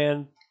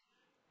and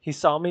he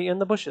saw me in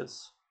the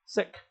bushes.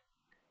 Sick.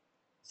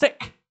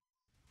 Sick!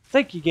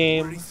 Thank you,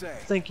 game. What'd he say?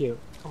 Thank you.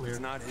 Come here. It's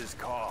not his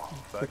call,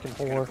 but Freaking he's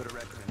gonna whore. put a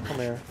recommendation Come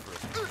here.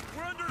 for us.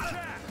 We're under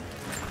attack!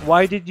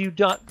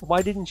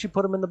 Why didn't she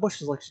put him in the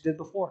bushes like she did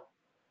before?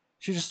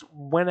 She just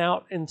went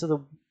out into the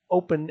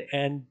open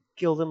and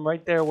killed him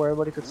right there where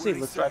everybody could see. What'd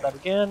he Let's try say? that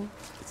again.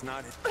 It's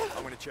not his...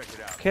 I'm gonna check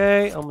it out.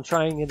 Okay, I'm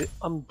trying it.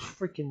 I'm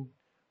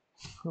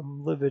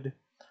livid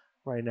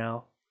right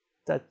now.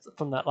 That's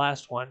from that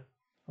last one.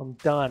 I'm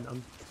done.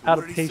 I'm out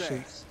of What did he say?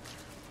 patience.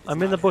 It's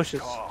I'm in the not his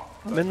bushes. call,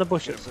 I'm but in the he's gonna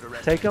bushes. put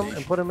a Take him and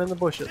recommendation. put him in the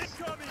bushes.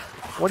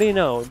 What do you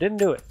know? Didn't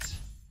do it.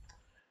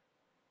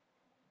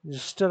 You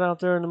just stood out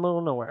there in the middle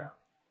of nowhere.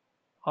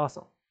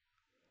 Awesome.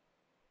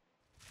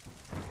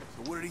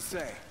 So what did he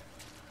say?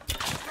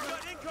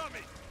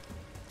 Incoming!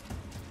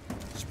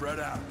 Spread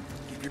out.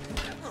 Keep your...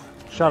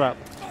 Shut up.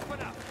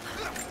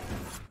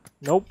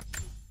 Nope.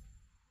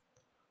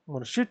 I'm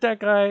gonna shoot that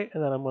guy,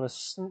 and then I'm gonna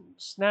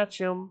snatch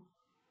him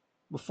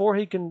before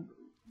he can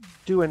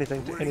do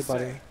anything to What did he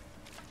anybody. say?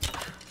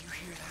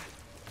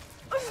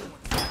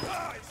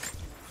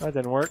 That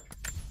didn't work.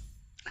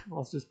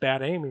 Well, it's just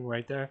bad aiming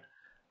right there.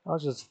 That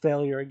was just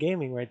failure at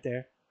gaming right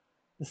there.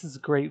 This is a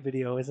great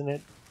video, isn't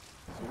it?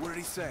 So what did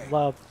he say?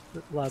 Love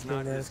It's doing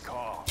not his this.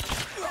 call.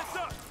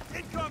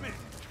 Incoming!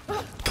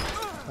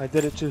 I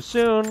did it too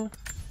soon.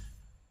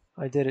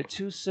 I did it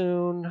too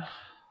soon.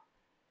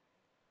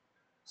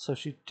 So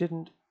she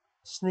didn't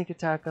sneak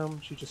attack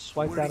him. She just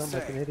swiped What did at he him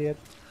like say? an idiot.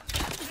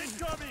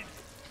 Incoming!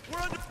 We're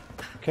under...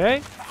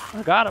 Okay,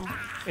 I got him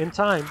in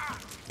time.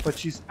 But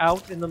she's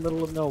out in the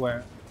middle of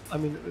nowhere. I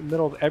mean,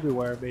 middle of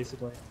everywhere,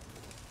 basically.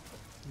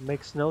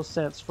 Makes no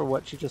sense for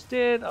what she just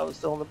did. I was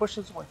still in the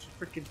bushes when she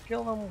freaking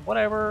killed him.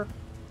 Whatever.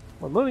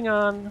 We're moving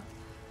on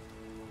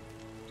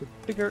to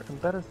bigger and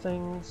better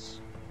things.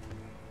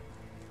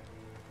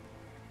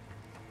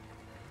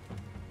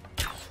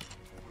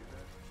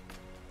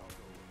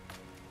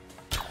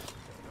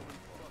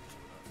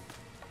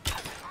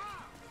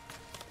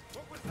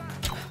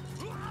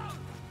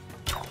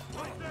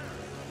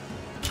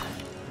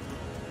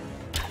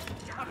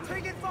 I'm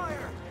taking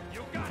fire!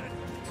 You got it!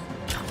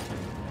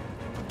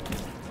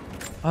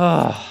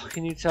 Ah,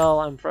 can you tell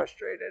I'm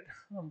frustrated?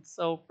 I'm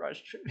so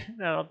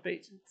frustrated. Out of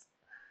patience.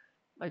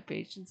 My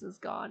patience is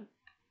gone.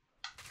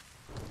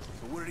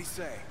 So what did he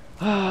say?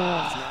 It's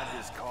Ah,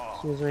 not his call.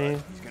 excuse but me.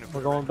 he's gonna put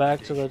We're a going back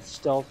to the recommendation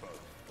stealth for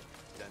both.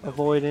 Then there'll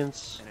be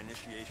avoidance an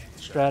initiation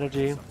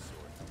strategy. of some sort.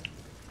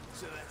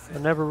 So that's I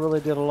it. never really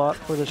did a lot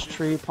for this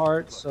tree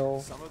part, so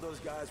Some of those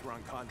guys were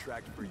on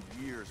contract for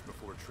years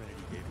before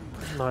Trinity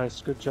gave them.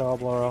 nice. Good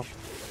job, Laura.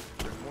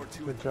 There's more to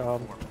Good it than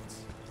job.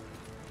 performance.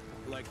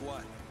 Like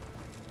what?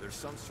 There's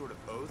some sort of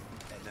oath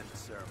and then the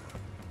ceremony.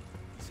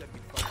 He said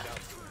we'd find out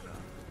soon enough.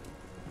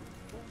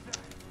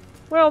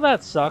 Well, that Have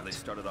they sucked.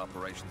 started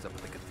operations up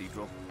at the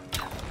cathedral? They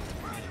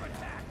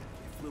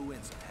flew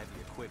in some heavy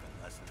equipment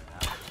less than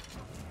an hour.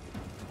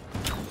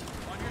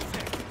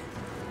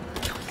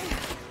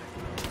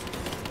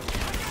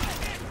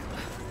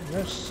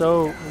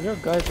 You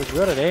guys are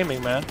good at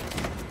aiming, man.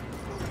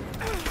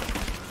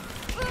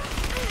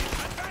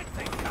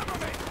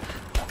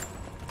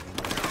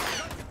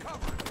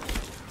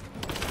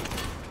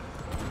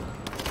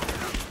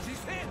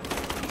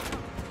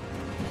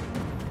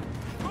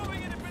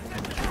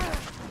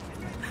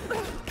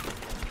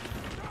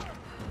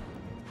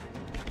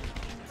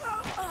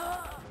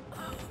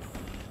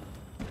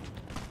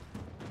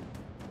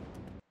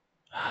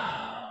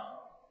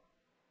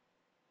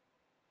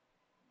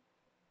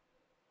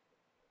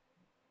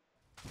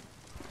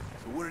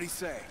 So what did he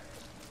say?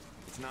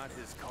 It's not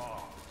his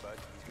call, but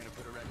he's gonna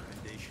put a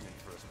recommendation in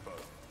for us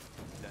both.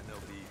 Then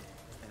there'll be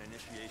an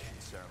initiation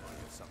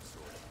ceremony of some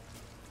sort.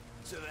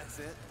 So that's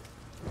it?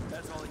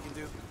 That's all he can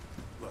do?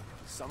 Look,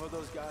 some of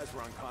those guys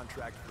were on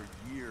contract for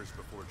years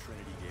before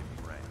Trinity gave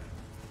them rank.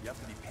 You have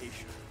to be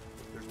patient.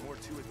 There's more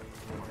to it than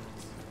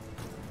performance.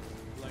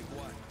 Like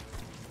what?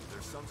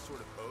 There's some sort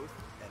of oath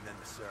and then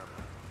the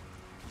ceremony.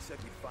 He said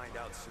we'd find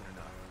out soon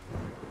enough.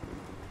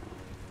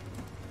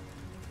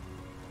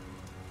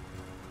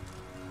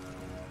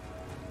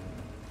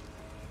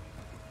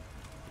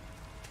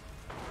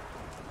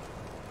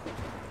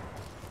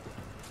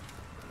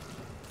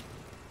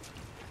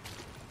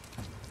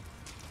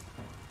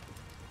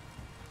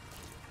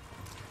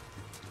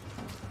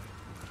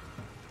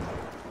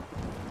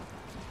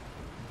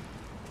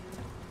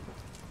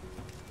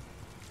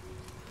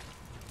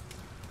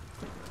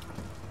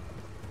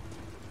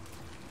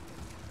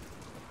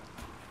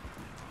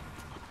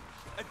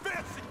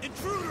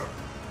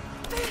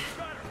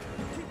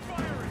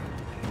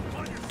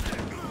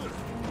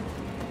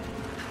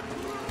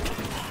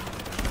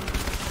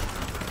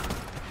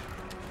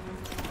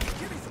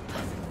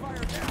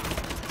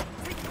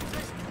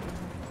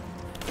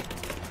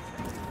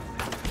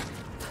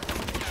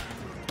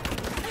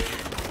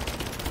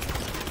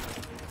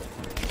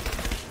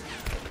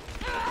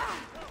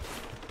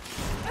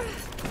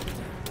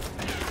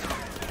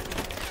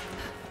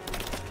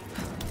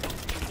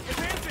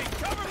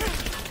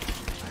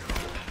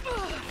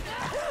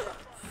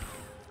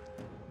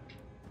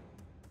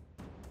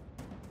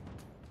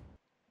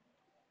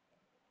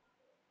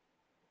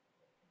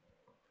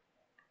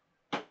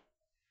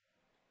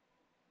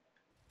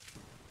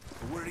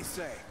 What did he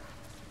say?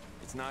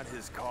 It's not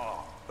his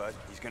call, but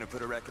he's gonna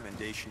put a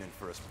recommendation in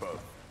for us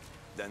both.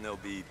 Then there'll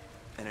be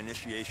an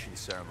initiation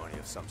ceremony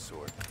of some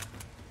sort.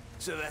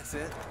 So that's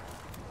it?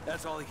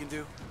 That's all he can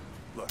do?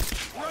 Look,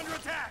 we're under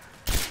attack!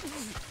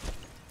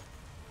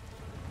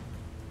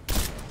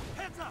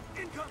 Heads up!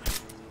 Incoming!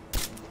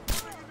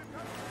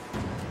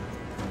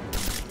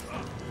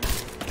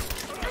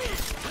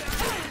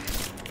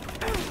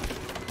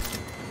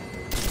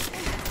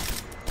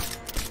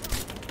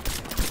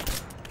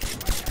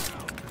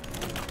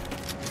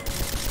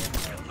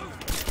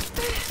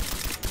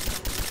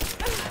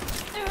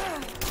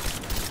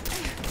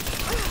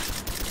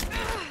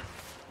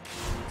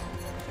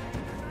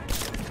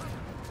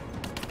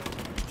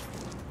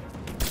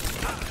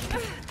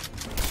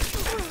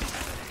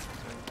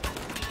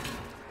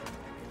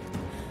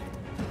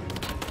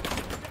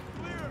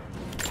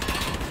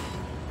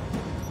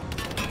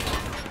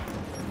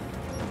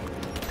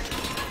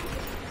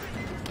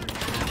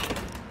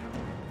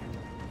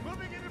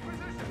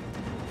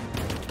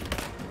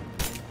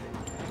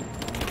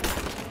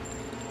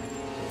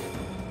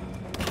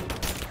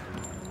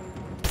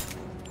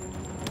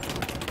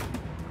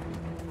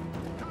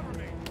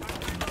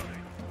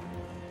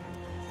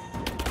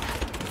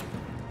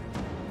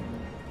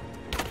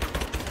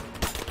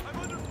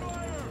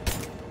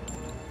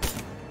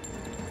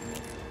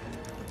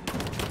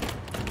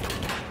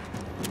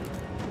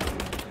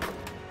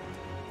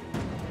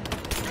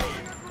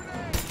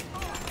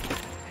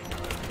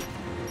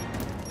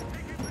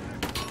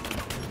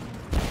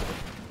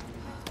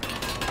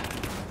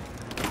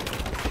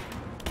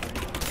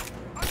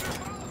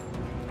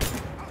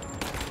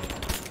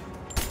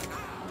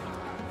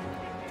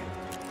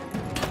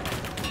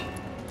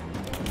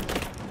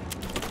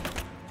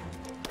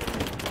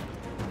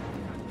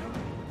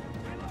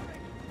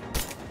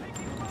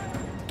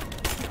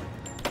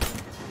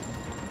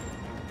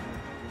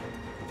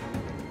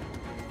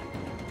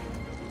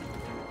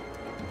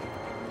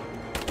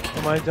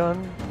 Am I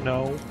done?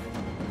 No.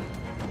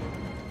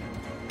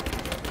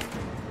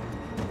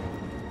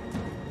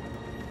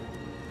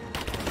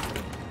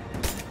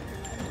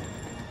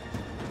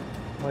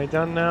 Am I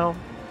done now?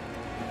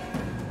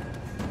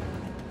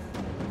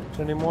 Is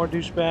there any more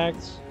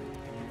douchebags?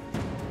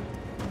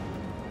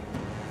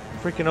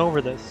 Freaking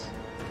over this.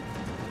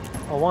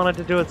 I wanted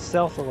to do it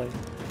stealthily.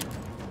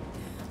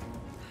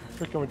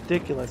 Freaking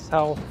ridiculous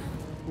how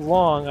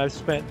long I've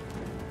spent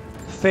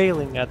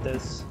failing at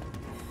this.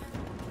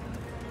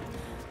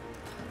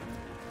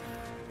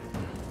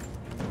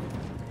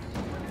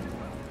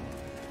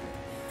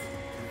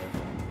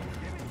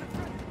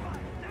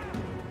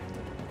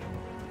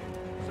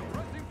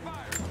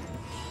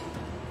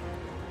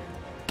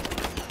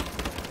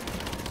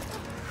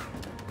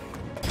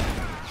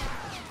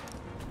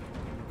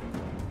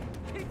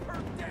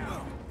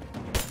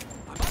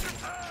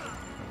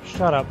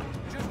 Shut up.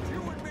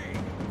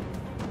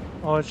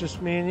 Oh, it's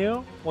just me and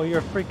you? Well,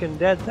 you're freaking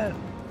dead then.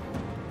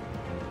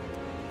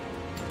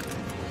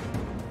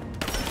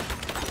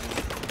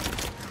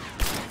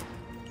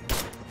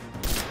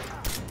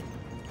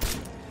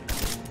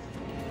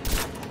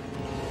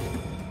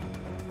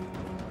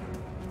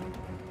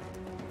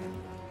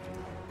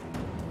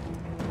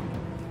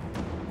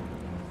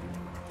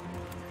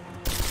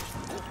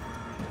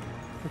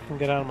 Freaking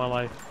get out of my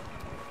life.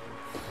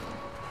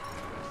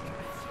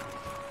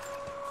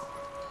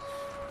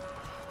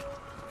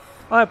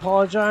 I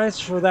apologize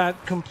for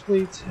that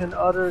complete and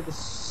utter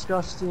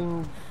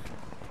disgusting...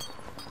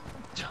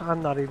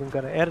 I'm not even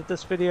going to edit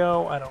this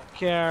video. I don't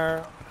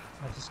care.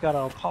 I just got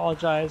to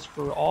apologize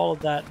for all of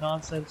that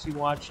nonsense you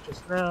watched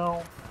just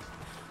now.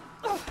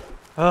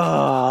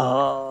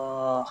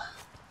 I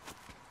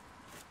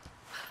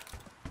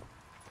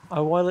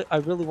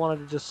really wanted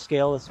to just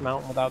scale this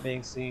mountain without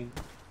being seen.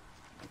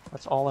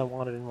 That's all I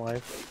wanted in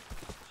life.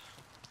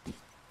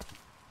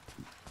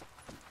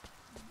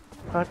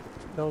 But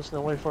there's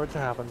no way for it to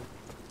happen.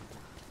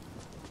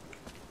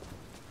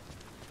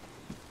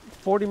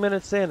 40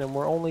 minutes in and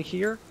we're only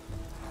here?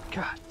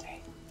 God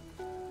dang.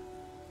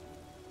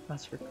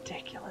 That's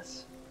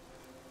ridiculous.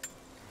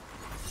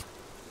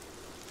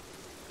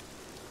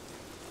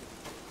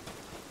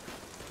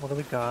 What do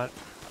we got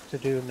to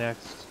do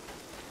next?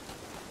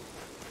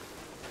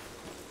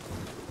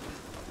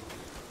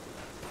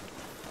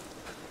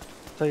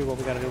 Tell you what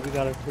we gotta do. We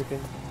gotta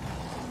freaking...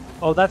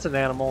 Oh, that's an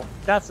animal.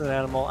 That's an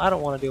animal. I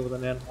don't want to deal with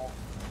an animal.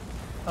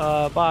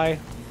 Bye.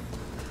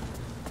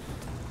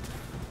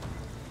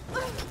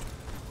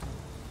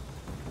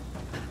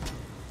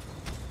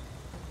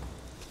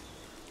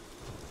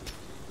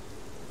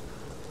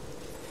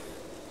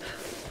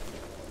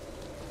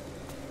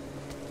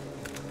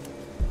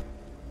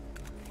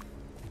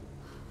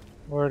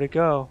 Where'd it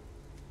go?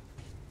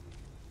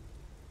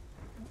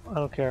 I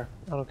don't care.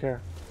 I don't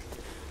care.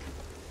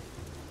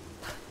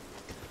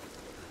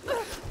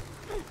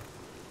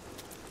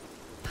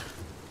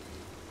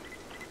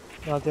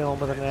 Not dealing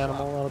with an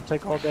animal. That'll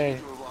take all day. You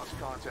have lost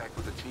contact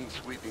with the team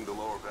sweeping the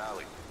lower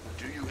valley.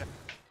 Do you?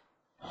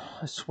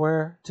 I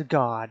swear to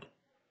God.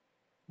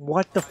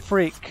 What the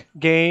freak,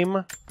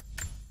 game?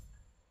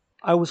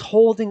 I was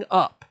holding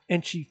up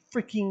and she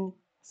freaking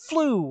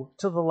flew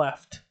to the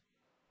left.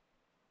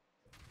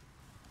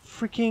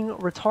 Freaking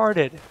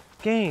retarded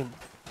game.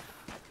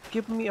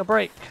 Give me a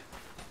break.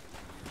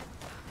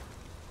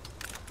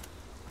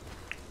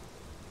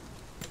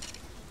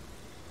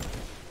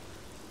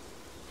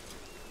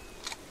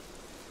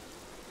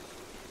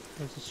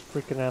 Where's this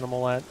freaking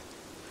animal at?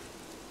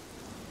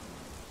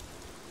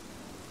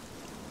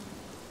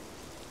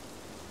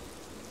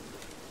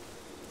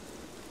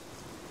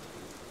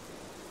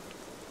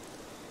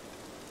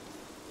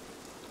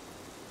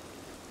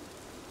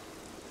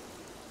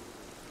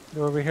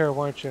 You're over here,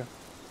 weren't you?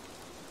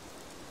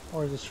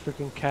 Where's this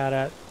freaking cat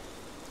at?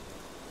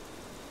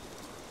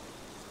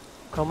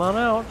 Come on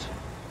out.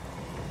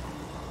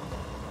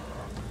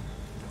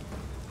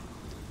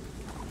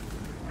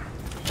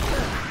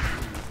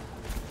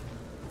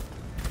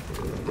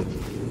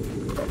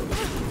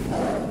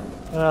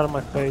 Get out of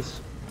my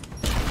face.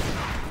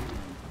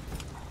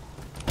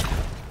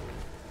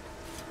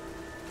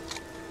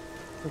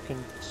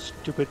 Freaking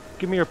stupid.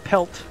 Give me your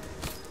pelt.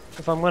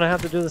 If I'm gonna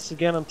have to do this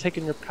again, I'm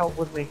taking your pelt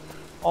with me.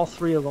 All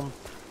three of them.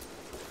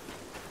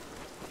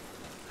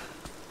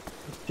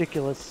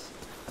 Ridiculous.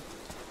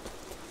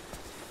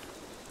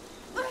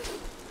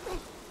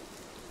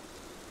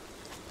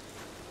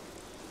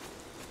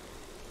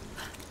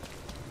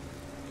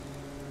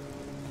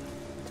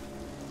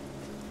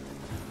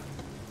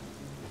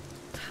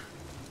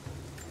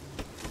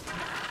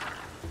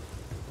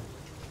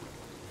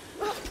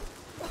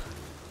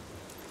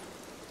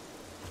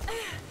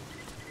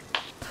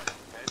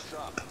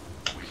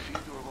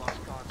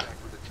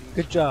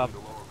 Good job.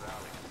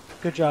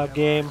 Good job,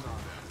 game.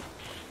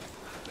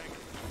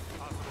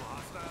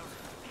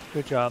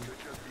 Good job.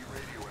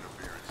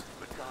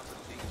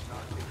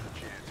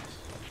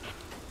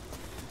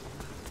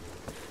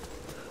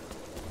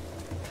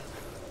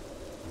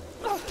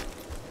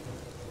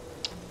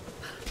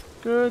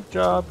 Good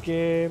job,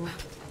 game.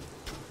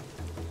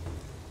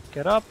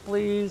 Get up,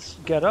 please.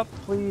 Get up,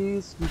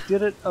 please. We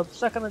did it a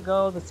second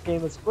ago. This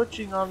game is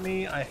glitching on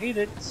me. I hate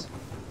it.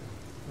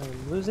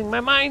 I'm losing my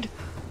mind.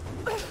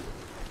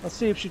 Let's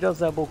see if she does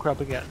that bullcrap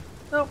again.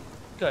 Nope.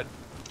 Good.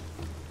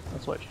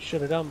 That's what she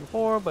should have done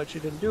before, but she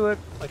didn't do it.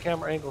 My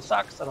camera angle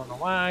sucks. I don't know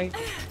why.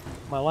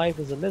 My life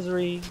is a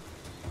misery.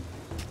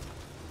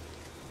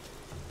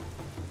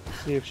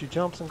 See if she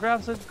jumps and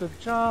grabs it. Good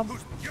job.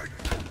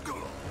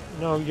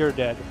 No, you're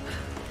dead.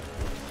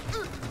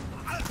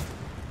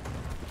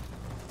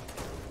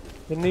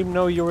 Didn't even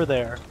know you were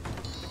there.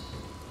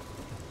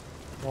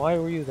 Why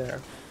were you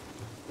there?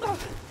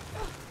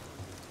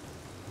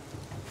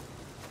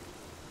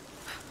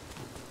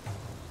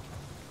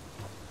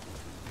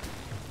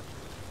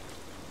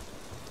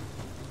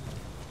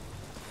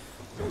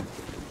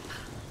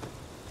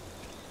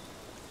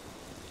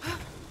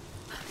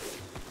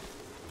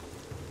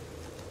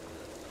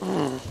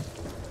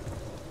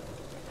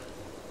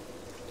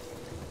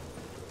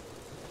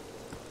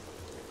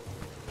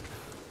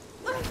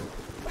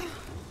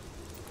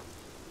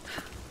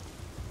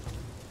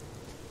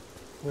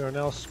 We are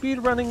now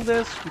speedrunning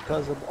this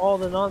because of all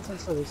the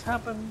nonsense that has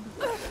happened.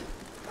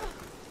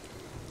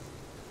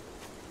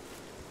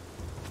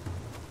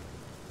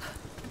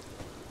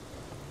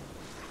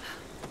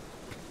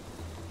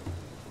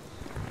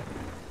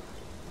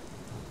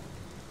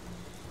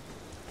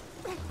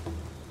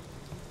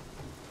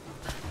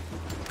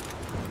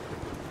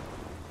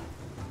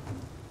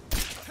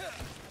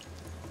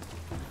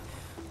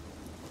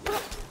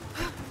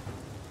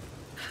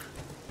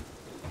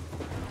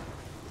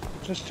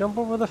 Just jump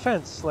over the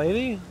fence,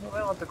 lady. I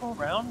don't have to go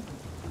around.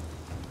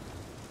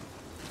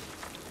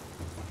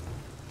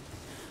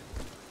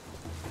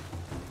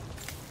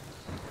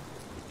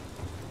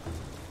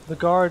 The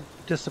guard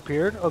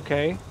disappeared.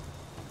 Okay.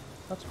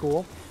 That's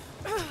cool.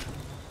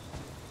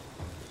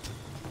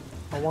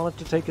 I wanted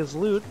to take his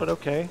loot, but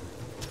okay.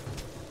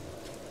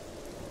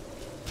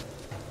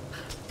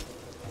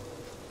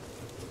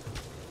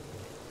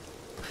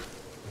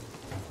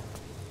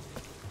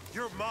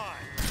 You're mine.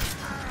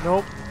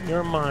 Nope,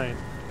 you're mine.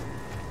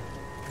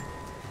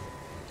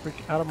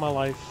 Freak out of my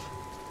life.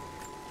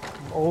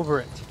 I'm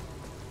over it.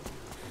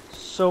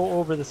 So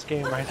over this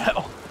game right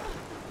now.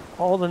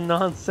 All the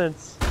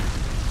nonsense,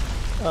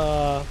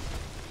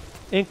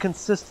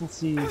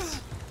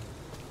 inconsistencies.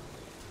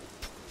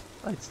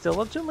 It's still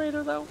a Tomb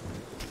Raider though.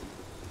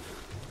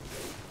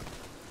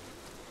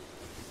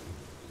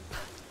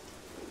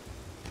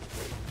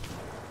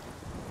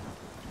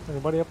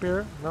 Anybody up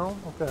here? No?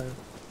 Okay.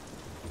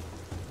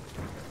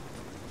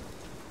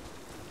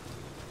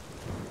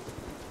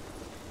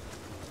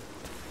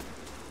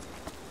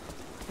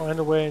 Find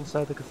a way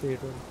inside the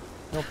cathedral.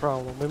 No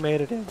problem. We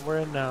made it in. We're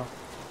in now.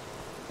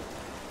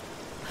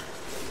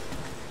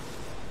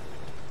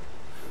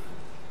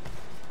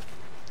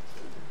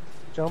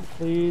 Jump,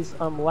 please.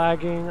 I'm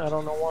lagging. I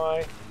don't know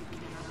why.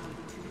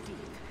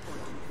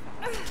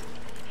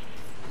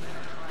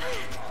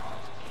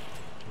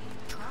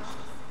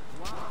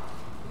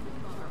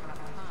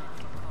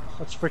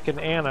 That's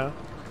freaking Anna.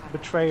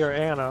 Betrayer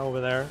Anna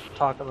over there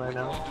talking right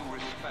now.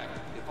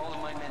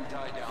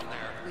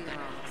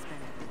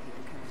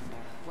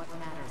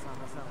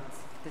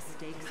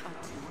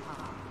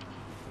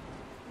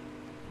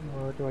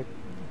 Or do I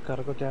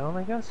gotta go down,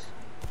 I guess?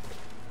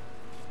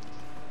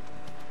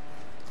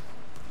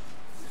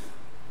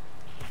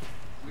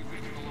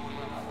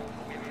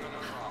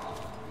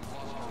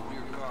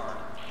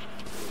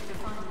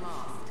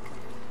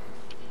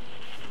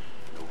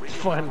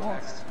 Define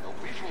lost.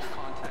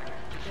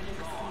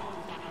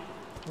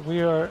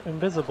 We are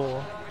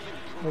invisible.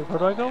 Wait, where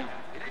do I go?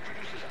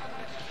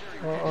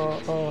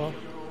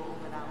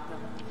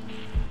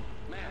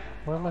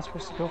 Where am I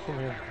supposed to go from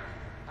here?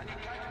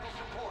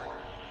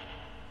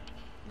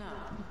 No,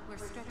 we're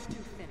stretched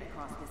too thin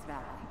across this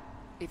valley.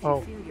 If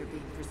you feel you're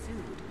being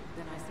pursued,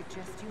 then I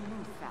suggest you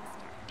move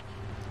faster.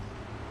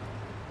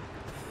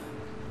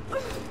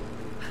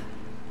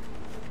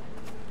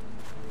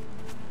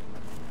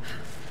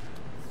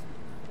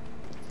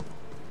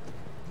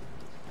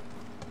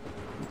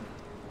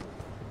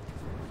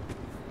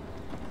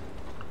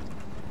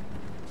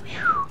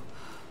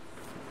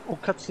 Oh,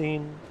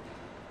 cutscene.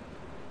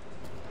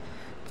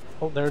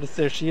 Oh, there it is.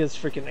 There she is,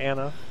 freaking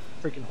Anna.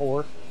 Freaking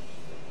whore.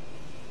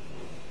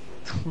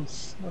 I'm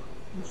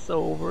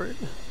so over it.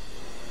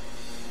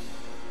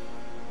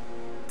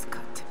 It's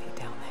got to be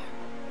down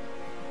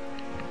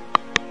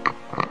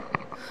there.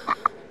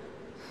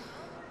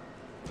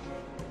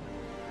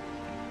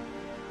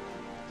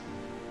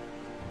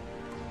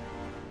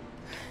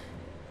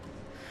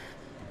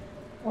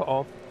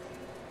 Uh-oh.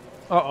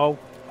 Uh-oh.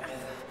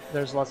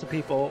 There's lots of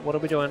people. What are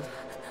we doing?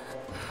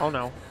 Oh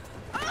no.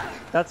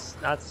 That's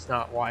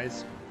not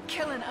wise.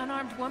 Kill an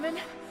unarmed woman?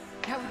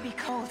 That would be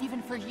cold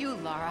even for you,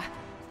 Lara.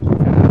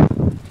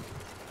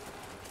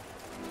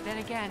 Then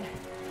again,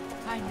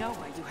 I know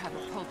why you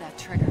haven't pulled that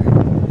trigger.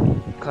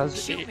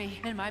 Because shoot me,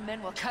 and my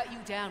men will cut you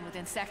down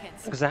within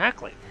seconds.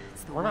 Exactly.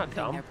 It's the We're one not thing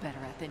dumb. they're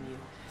better at than you.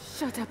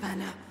 Shut up,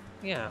 Anna.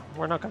 Yeah,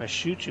 we're not gonna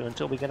shoot you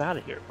until we get out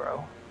of here,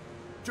 bro.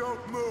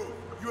 Don't move!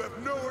 You have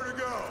nowhere to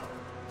go!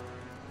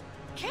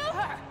 Kill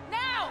her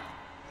now!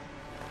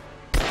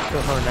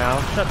 Kill her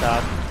now. Shut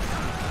up.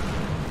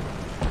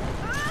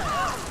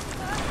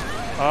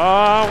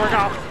 Oh, we're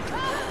gone.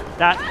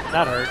 That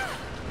hurt.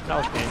 That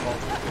was painful.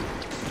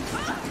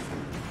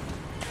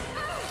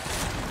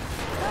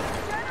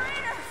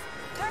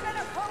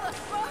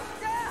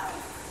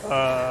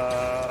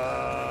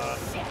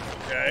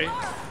 Okay.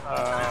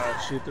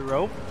 Shoot the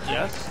rope.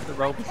 Yes, the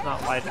rope is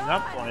not lighting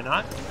up. Why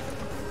not?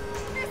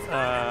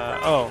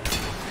 Oh.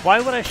 Why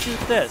would I shoot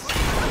this?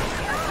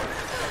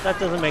 That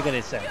doesn't make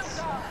any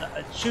sense.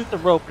 Shoot the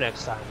rope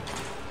next time.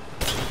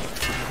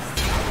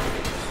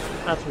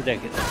 That's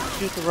ridiculous.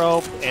 Shoot the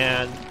rope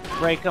and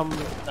break them,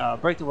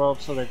 break the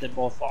rope so that they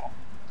both fall.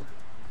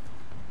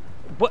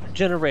 What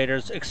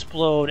generators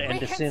explode and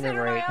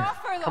disintegrate?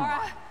 Come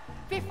on.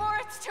 Before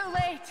it's too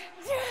late.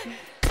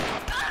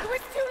 It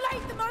was too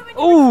late the moment you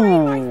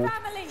betrayed my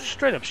family.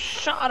 Straight up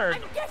shot her.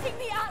 I'm getting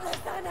the Atlas,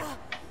 Anna.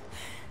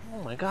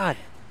 Oh my god.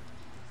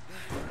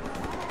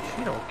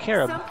 She don't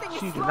care.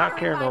 She do not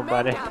care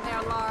nobody.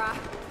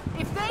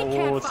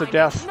 Oh, it's the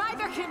death.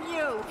 Neither can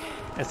you.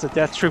 It's the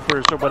Death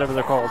Troopers or whatever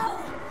they're called.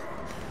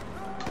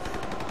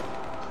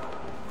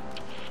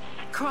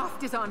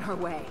 Croft is on her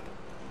way.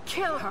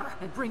 Kill her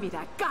and bring me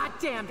that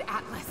goddamned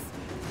Atlas.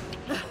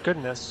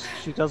 Goodness,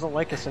 she doesn't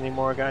like us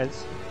anymore,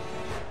 guys.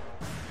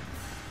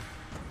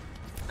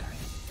 Okay.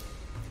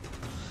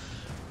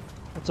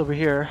 What's over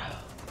here?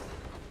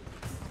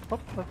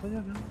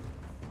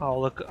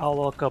 Oh, I'll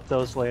look up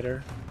those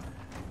later.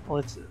 Well,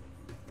 it's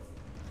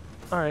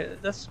all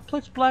right. That's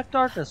pitch black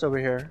darkness over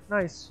here.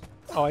 Nice.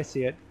 Oh, I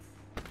see it.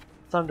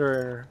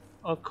 Thunder.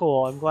 Oh,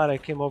 cool. I'm glad I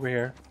came over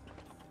here.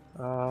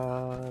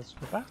 Let's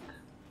go back.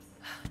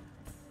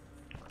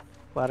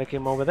 Glad I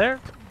came over there.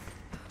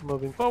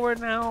 Moving forward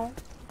now.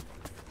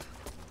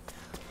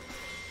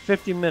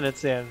 50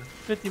 minutes in.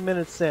 50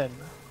 minutes in.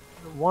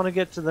 Want to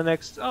get to the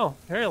next... Oh,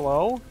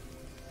 hello.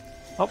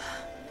 Oh.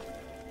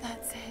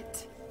 That's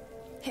it.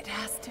 It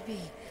has to be.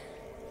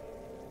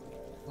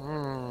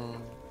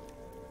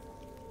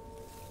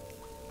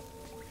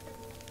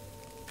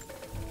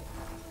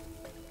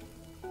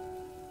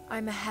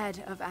 I'm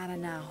ahead of Anna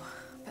now,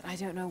 but I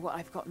don't know what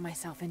I've gotten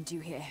myself into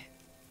here.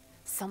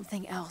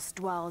 Something else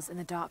dwells in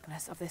the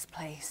darkness of this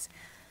place.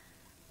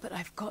 But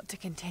I've got to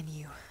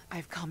continue.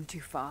 I've come too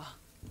far.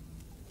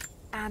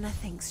 Anna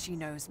thinks she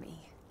knows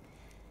me.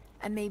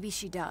 And maybe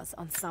she does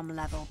on some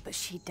level, but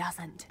she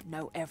doesn't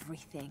know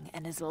everything.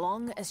 And as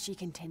long as she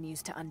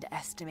continues to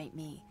underestimate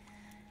me,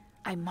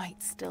 I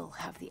might still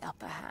have the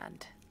upper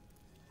hand.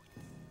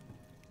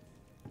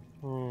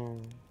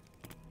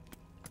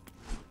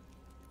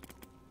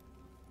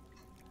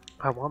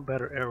 I want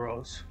better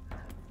arrows.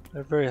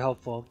 They're very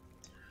helpful.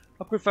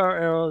 Upgrade fire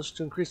arrows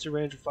to increase the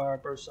range of fire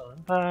bursts on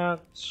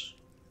impact.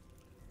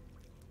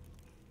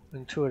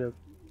 Intuitive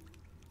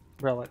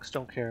relics,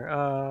 don't care.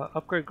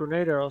 Upgrade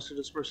grenade arrows to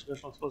disperse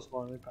additional explosive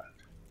on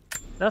impact.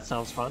 That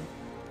sounds fun.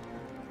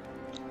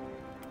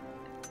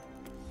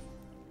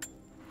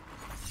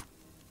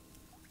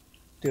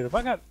 Dude, if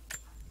I got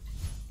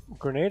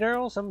grenade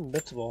arrows, I'm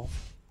invincible.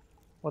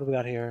 What do we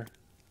got here?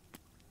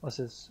 What's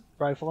this?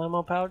 Rifle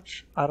ammo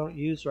pouch? I don't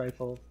use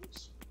rifles.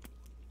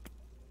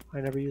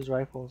 I never use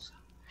rifles.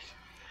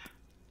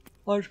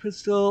 Large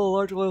pistol,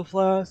 large oil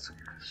flask,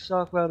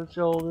 stock mounted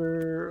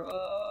shoulder,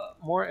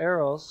 more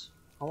arrows.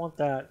 I want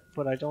that,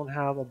 but I don't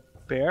have a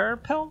bear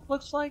pelt,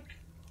 looks like.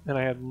 And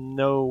I have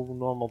no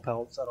normal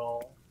pelts at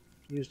all.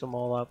 Used them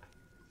all up.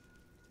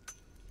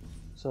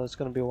 So it's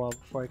going to be a while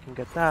before I can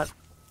get that.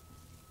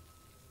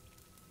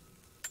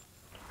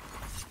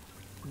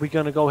 We're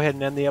going to go ahead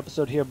and end the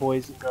episode here,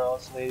 boys and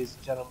girls, ladies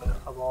and gentlemen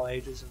of all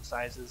ages and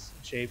sizes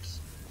and shapes.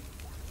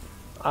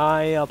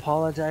 I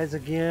apologize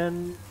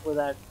again for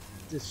that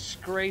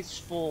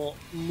disgraceful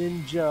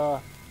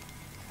ninja,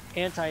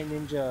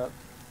 anti-ninja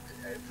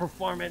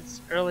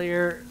performance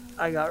earlier.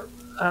 I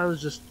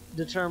was just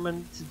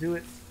determined to do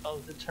it. I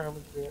was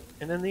determined to do it.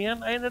 And in the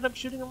end, I ended up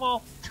shooting them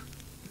all.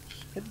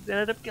 I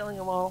ended up killing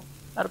them all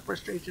out of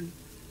frustration.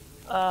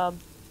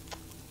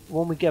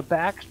 When we get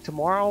back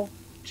tomorrow,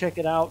 check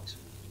it out.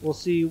 We'll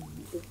see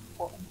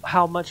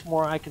how much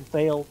more I can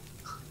fail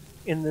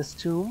in this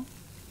tomb.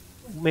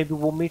 Maybe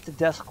we'll meet the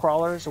death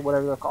crawlers or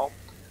whatever they're called,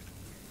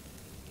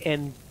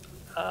 and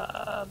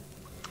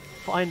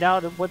find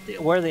out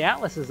where the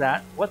Atlas is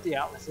at, what the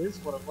Atlas is,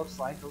 what it looks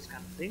like, those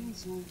kind of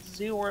things, and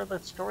see where the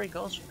story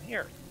goes from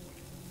here.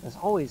 As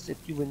always, if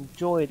you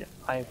enjoyed,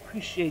 I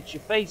appreciate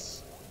your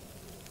face.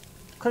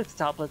 Click the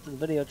top left of the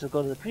video to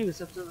go to the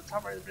previous episode, the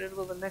top right of the video to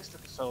go to the next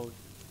episode.